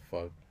don't give a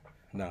fuck.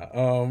 Nah.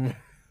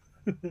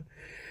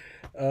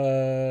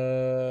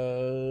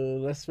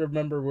 Let's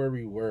remember where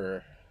we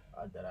were.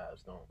 I dead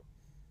ass don't.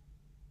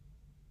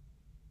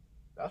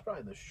 That's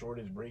probably the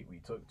shortest break we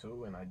took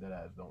too, and I dead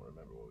ass don't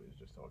remember what we was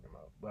just talking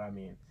about. But I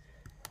mean,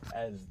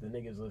 as the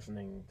niggas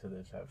listening to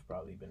this have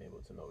probably been able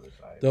to notice,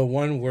 the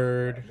one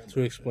word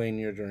to explain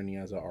your journey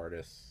as an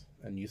artist,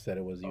 and you said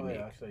it was unique. Oh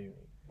yeah, I say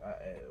unique.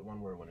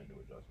 One word wouldn't do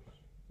it justice.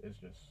 It's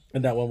just,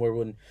 and that one word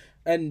wouldn't,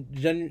 and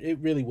it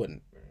really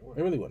wouldn't.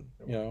 It really wouldn't.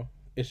 You know,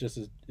 it's just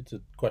it's a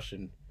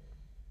question.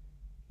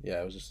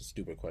 Yeah, it was just a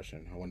stupid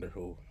question. I wonder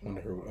who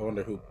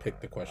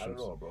picked the questions. I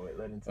don't know, bro. It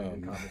led into a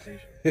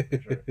conversation. For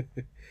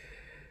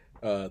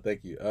sure.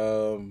 Thank you.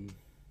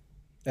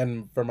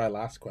 And for my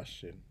last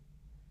question,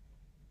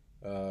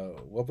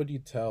 what would you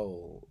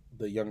tell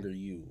the younger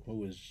you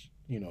who is,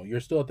 you're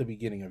still at the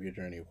beginning of your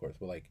journey, of course,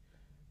 but like,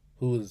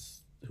 who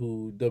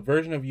the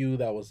version of you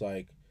that was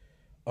like,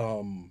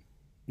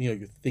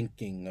 you're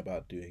thinking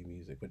about doing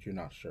music, but you're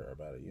not sure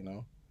about it,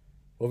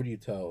 What would you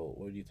tell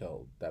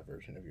that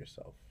version of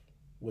yourself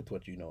with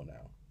what you know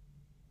now?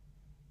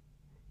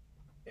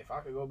 If I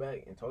could go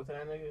back and talk to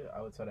that nigga,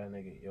 I would tell that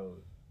nigga, yo,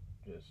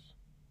 just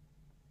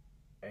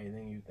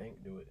anything you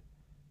think, do it.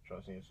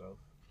 Trust in yourself.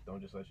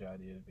 Don't just let your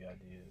ideas be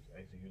ideas.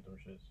 Execute them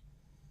shits.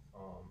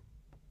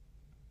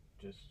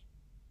 Just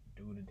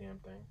do the damn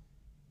thing.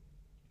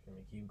 Feel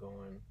me? Keep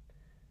going.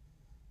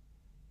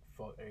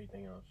 Fuck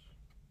everything else.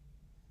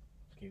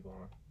 Just keep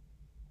going.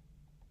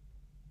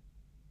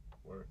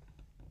 Work.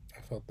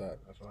 I felt that.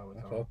 That's what I would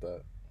tell. I felt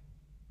that.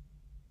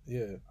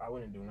 Yeah. I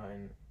wouldn't do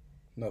nothing.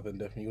 Nothing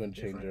different. You wouldn't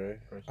change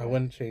it, right? I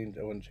wouldn't change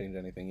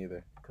anything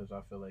either. Because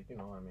I feel like, I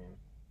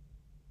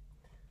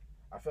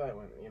feel like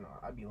when,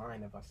 I'd be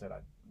lying if I said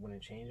I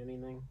wouldn't change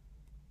anything,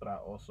 but I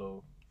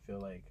also feel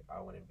like I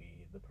wouldn't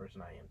be the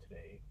person I am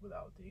today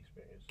without the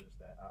experiences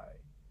that I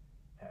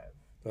have.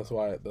 That's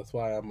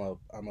why I'm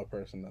a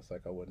person that's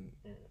like, I wouldn't.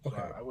 Yeah, so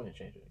okay. I wouldn't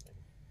change anything.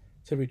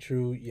 To be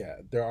true, yeah,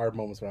 there are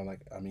moments where I'm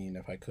like,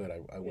 if I could,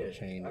 I would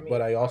change.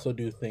 But I also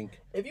do think,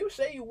 if you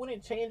say you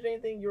wouldn't change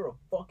anything, you're a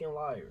fucking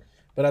liar.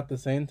 But at the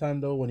same time,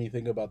 though, when you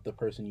think about the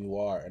person you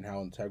are and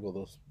how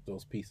integral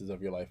those pieces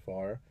of your life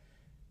are,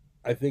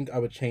 I think I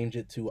would change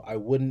it to I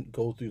wouldn't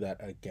go through that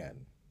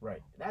again.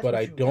 Right. But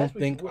I don't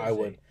think I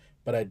would.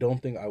 But I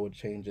don't think I would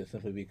change it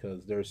simply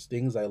because there's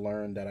things I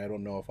learned that I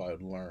don't know if I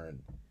would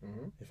learn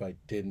if I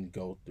didn't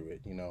go through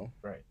it.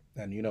 Right.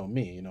 And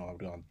me. I've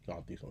gone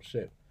through some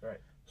shit.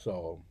 Right.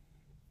 So,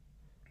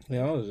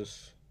 it's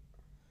just,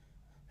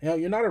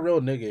 you're not a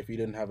real nigga if you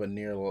didn't have a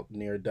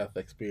near death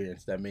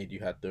experience that made you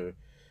have to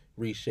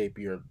reshape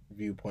your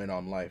viewpoint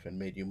on life and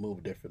made you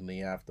move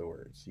differently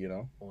afterwards.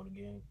 On the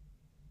game.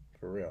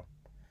 For real.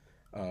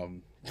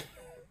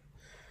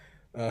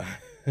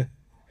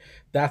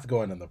 That's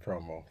going in the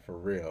promo for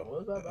real.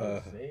 What was I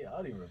about to say? I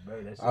don't even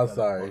remember that shit. I'm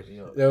sorry.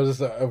 There was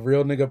just a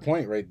real nigga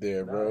point right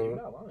there, bro. You're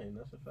not lying.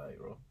 That's a fact,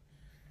 bro.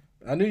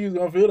 I knew you was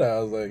gonna feel that. I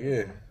was like,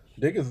 yeah.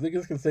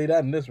 Niggas can say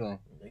that in this room.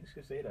 Niggas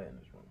can say that in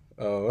this room.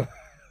 Oh.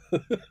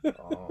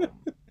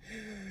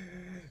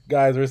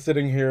 Guys, we're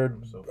sitting here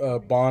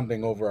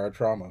bonding over our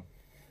trauma.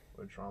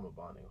 We're trauma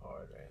bonding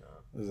hard right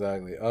now.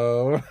 Exactly.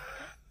 You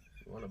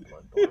want a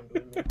blood bond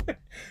with me?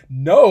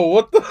 No,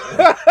 what the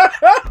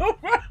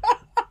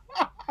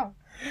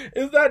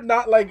Is that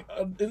not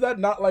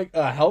like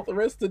a health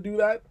risk to do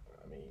that?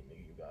 I mean,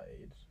 nigga, you got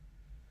AIDS.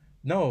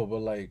 No, but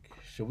like,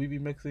 should we be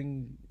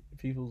mixing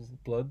people's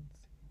bloods?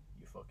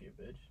 You fuck your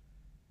bitch.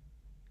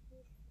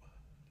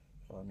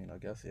 Well, I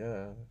guess,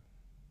 yeah.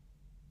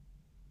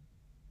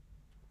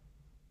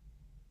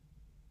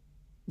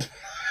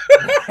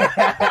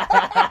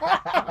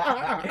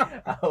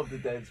 I hope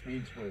that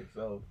speaks for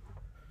itself.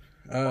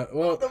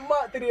 Well, the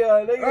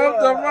matria, nigga.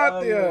 I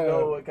don't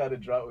know what kind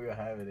of drop we were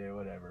having there.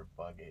 Whatever,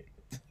 fuck it.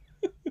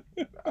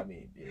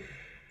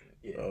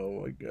 Yeah.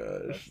 Oh my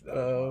gosh.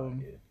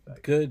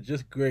 That's good,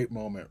 just great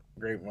moment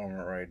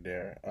right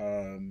there.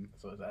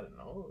 So is that a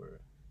no or?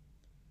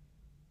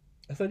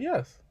 I said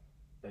yes.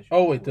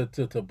 Oh wait,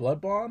 to blood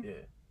bond?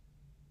 Yeah.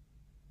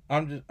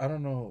 I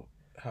don't know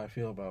how I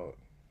feel about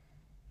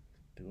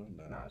doing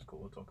that. Nah, it's cool.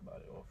 We'll talk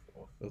about it off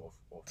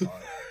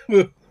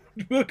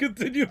We'll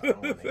continue. I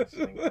don't want niggas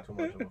to think too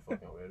much of a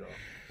fucking weirdo.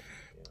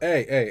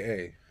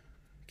 Hey.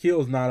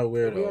 Keel's not a If we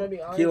gotta weirdo.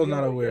 be honest, Keel's yo,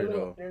 not a you're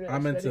weirdo. an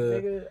I'm aesthetic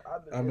into. nigga. I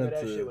I'm remember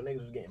that into- shit when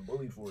niggas was getting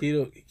bullied for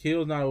it.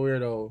 Keel's not a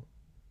weirdo.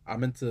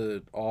 I'm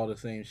into all the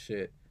same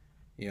shit,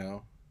 you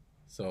know.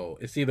 So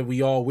it's either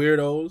we all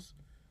weirdos,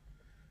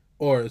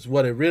 or it's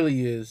what it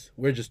really is.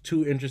 We're just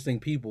two interesting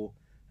people,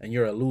 and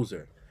you're a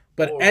loser.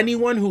 But Or-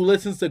 anyone who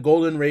listens to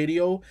Golden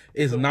Radio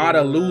is The not a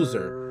winner.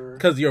 loser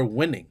because you're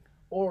winning.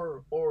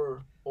 Or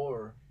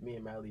me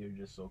and Mally are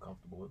just so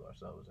comfortable with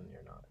ourselves and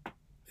you're not.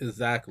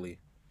 Exactly.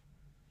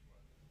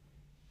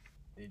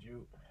 Did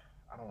you?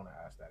 I don't want to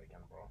ask that again,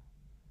 bro.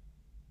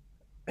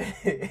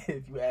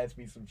 If you asked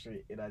me some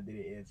shit and I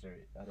didn't answer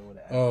it, I don't want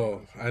to ask.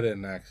 Oh, I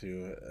didn't ask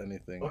you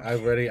anything. Okay. I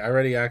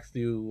already asked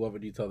you what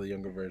would you tell the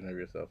younger version of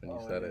yourself, and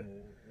you said it.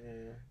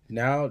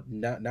 Yeah.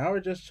 Now we're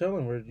just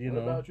chilling. We're What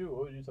about you?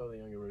 What would you tell the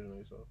younger version of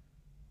yourself?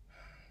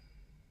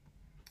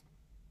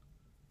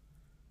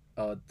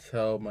 I'll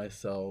tell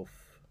myself.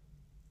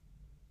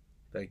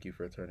 Thank you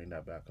for turning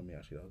that back on me.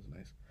 Actually, that was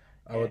nice.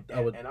 I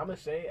would. And I'm gonna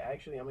say,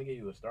 actually, I'm gonna give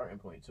you a starting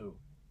point too.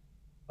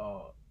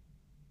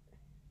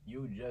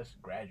 You just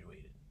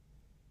graduated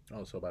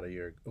Oh, so about a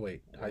year.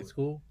 Wait, high What?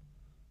 school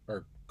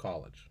or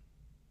college?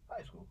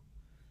 high school.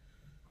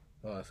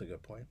 Oh, that's a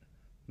good point.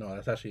 No,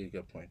 that's actually a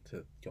good point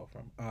to go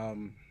from.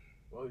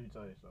 What would you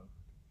tell yourself?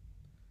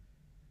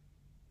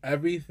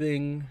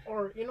 Everything.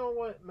 Or you know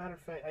what? Matter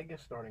of fact, I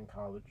guess starting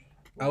college.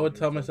 I would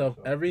tell myself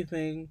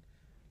everything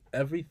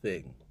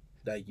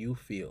that you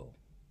feel.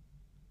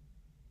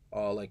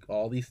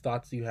 All these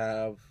thoughts you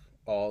have,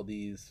 all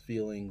these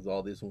feelings,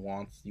 all these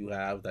wants you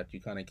have that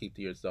you kind of keep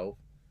to yourself.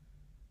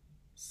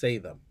 Say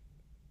them.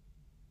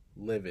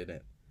 Live in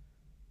it.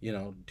 You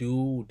know,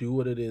 do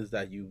what it is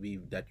that you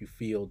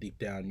feel deep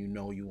down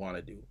you want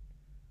to do.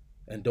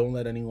 And don't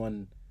let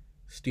anyone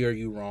steer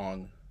you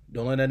wrong.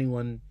 Don't let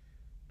anyone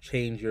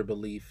change your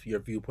belief, your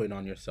viewpoint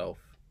on yourself.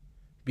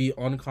 Be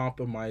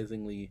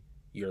uncompromisingly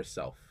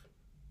yourself.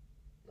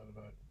 What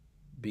about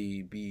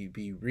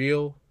Be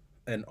real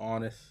and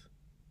honest,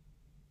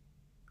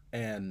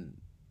 and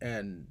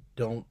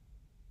don't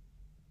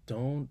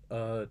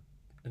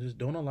just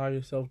don't allow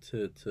yourself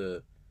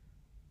to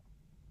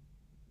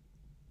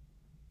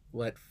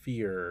let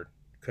fear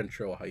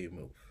control how you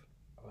move.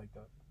 I like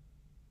that.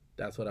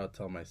 That's what I'll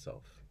tell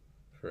myself,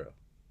 for real.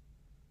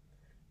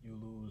 You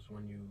lose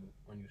when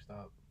you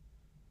stop.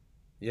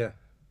 Yeah.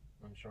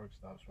 When sharks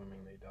stop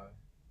swimming, they die.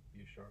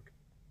 Be a shark.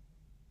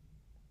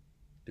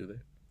 Do they?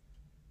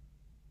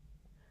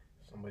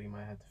 Somebody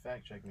might have to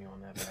fact check me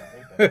on that, but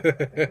I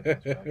think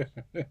that's facts.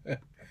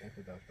 I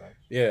think that's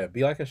facts. Yeah,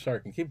 be like a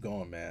shark and keep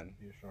going, man.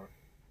 Be a shark.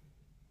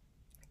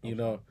 You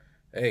know,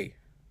 hey,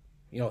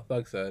 you know what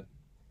Thug said?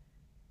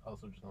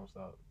 Also, just don't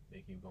stop.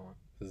 They keep going.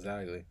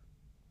 Exactly,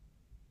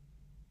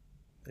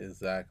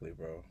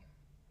 bro.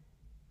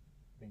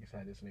 Niggas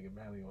had this nigga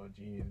Mally on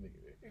Genius.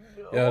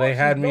 Yo, they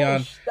had me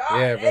on. Stop.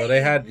 Yeah, bro.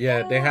 They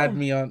had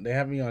me on.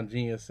 on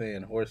Genius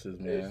saying horses,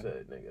 They man.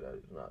 said, nigga, that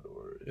is not the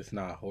word. It's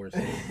not horses.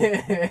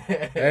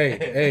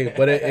 hey,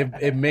 but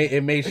it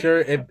made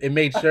sure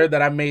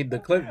that I made the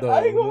clip though.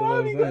 I ain't You know gonna what lie,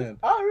 I'm because saying?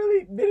 I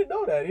really didn't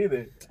know that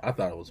either. I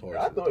thought it was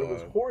horses. I thought it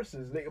was dog.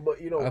 horses, nigga.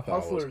 But you know, I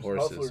thought hustlers, it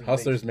was horses.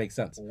 Hustlers make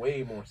sense.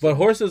 way more sense. But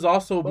horses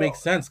also Well, make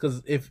sense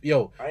because I ain't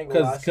gonna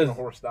lie, I've seen a because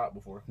horse stop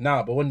before.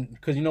 nah, but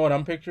because you know what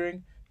I'm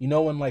picturing. You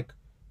know when like.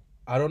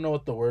 I don't know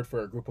what the word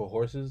for a group of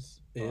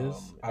horses is.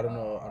 I don't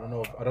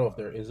know if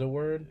there is a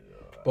word.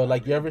 But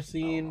like, you ever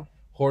seen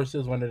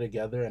horses when they're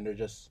together and they're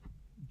just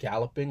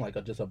galloping, like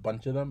just a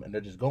bunch of them, and they're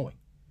just going?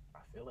 I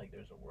feel like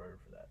there's a word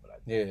for that, but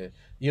Yeah.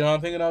 You know what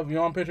I'm thinking of? You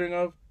know what I'm picturing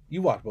of?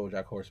 You watched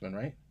BoJack Horseman,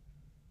 right?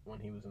 when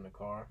he was in the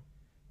car,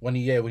 When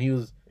he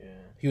was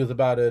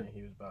about to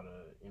he was about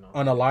to,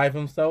 unalive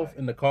himself Right.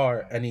 in the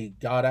car, Right. and he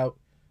got out,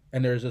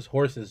 and there's just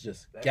horses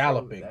just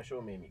galloping. That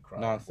show made me cry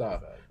Nonstop. so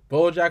fast.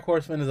 BoJack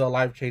Horseman is a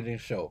life-changing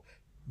show.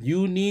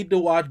 You need to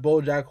watch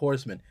BoJack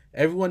Horseman.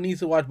 Everyone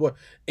needs to watch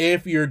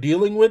If you're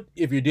dealing with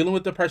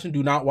depression,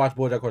 do not watch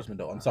BoJack Horseman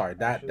though. I'm sorry,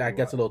 that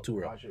gets a little too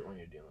real. Watch it when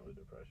you're dealing with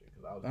depression,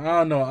 because I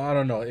don't know. I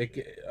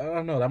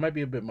don't know. That might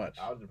be a bit much.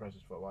 I was depressed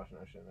as fuck watching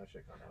that shit. And that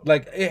shit kind of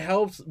Like it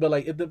helps, but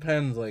like it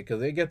depends. Like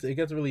because it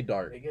gets really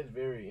dark. It gets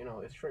very,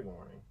 it's trigger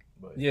warning.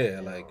 But Yeah,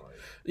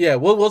 yeah.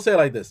 We'll say it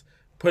like this.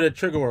 Put a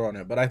trigger word on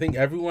it. But I think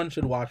everyone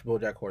should watch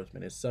BoJack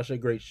Horseman. It's such a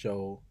great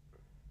show.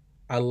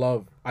 I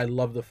love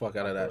the fuck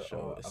out of that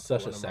show. It's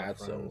such a sad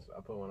show.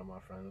 I put one of my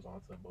friends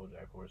onto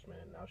BoJack Horseman,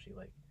 and now she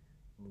like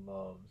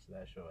loves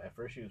that show. At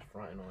first, she was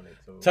fronting on it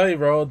too. Tell you,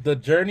 bro, the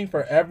journey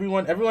for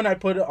everyone I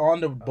put it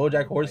on the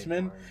BoJack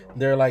Horseman,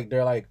 they're like, she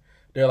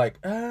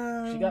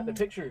got the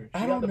picture.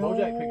 She got the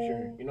BoJack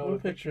picture. You know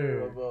What the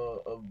picture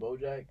of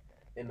BoJack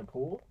in the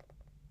pool.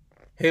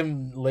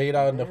 Him laid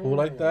out in the pool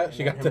like that.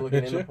 She got the looking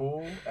in picture. the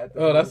pool at the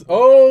That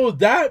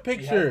She has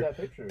picture. that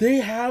picture. They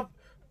have.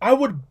 I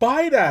would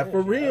buy that Yeah,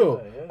 for she real.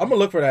 has that, yeah. I'm gonna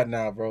look for that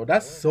now, bro.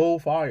 That's Yeah. so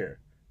fire.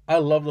 I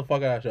love the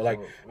fuck out of that show. Like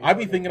I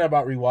be thinking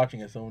about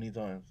rewatching it so many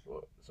times.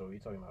 So we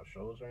talking about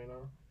shows right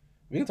now?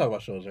 We can talk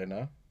about shows right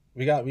now.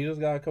 We just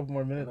got a couple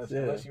more minutes.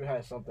 Unless you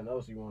had something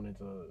else you wanted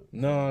to.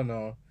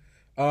 No.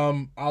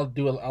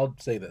 I'll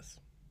say this.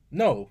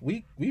 No,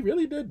 we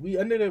really did. We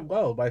ended it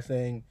well by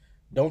saying,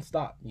 "Don't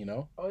stop." You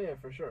know. Oh yeah,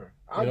 for sure.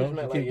 I just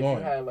meant like if you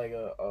had like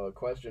a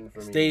question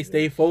for me.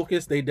 Stay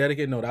focused. Stay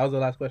dedicated. No, that was the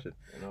last question.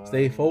 You know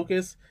stay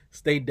focused.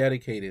 Stay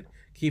dedicated.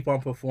 Keep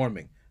on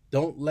performing.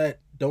 Don't let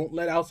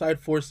outside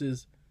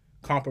forces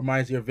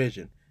compromise your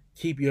vision.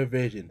 Keep your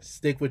vision.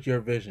 Stick with your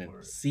vision.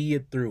 See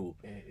it through.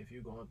 And if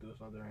you're going through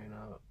something right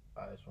now,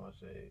 I just want to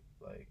say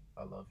like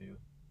I love you,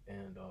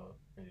 and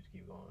just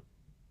keep going.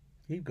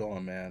 Keep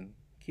going, man.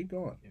 Keep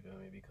going. You feel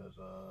me? Because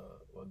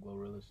what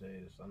Glorilla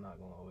says, I'm not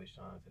gonna always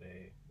shine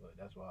today, but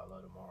that's why I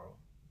love tomorrow.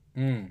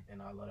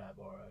 And I love that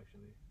bar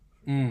actually.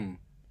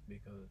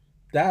 Because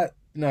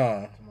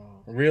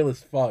tomorrow, real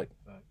as fuck.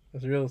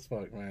 That's real as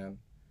fuck, man.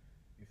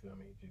 You feel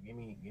me? Just give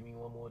me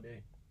one more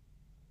day.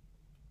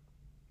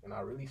 And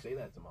I really say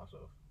that to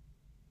myself.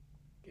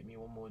 Give me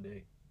one more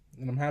day.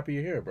 And I'm happy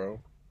you're here,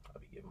 bro.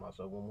 I'll be giving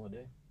myself one more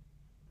day.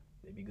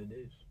 They be good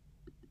days.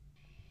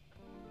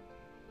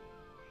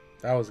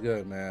 That was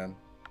good, man.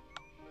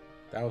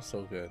 That was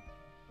so good.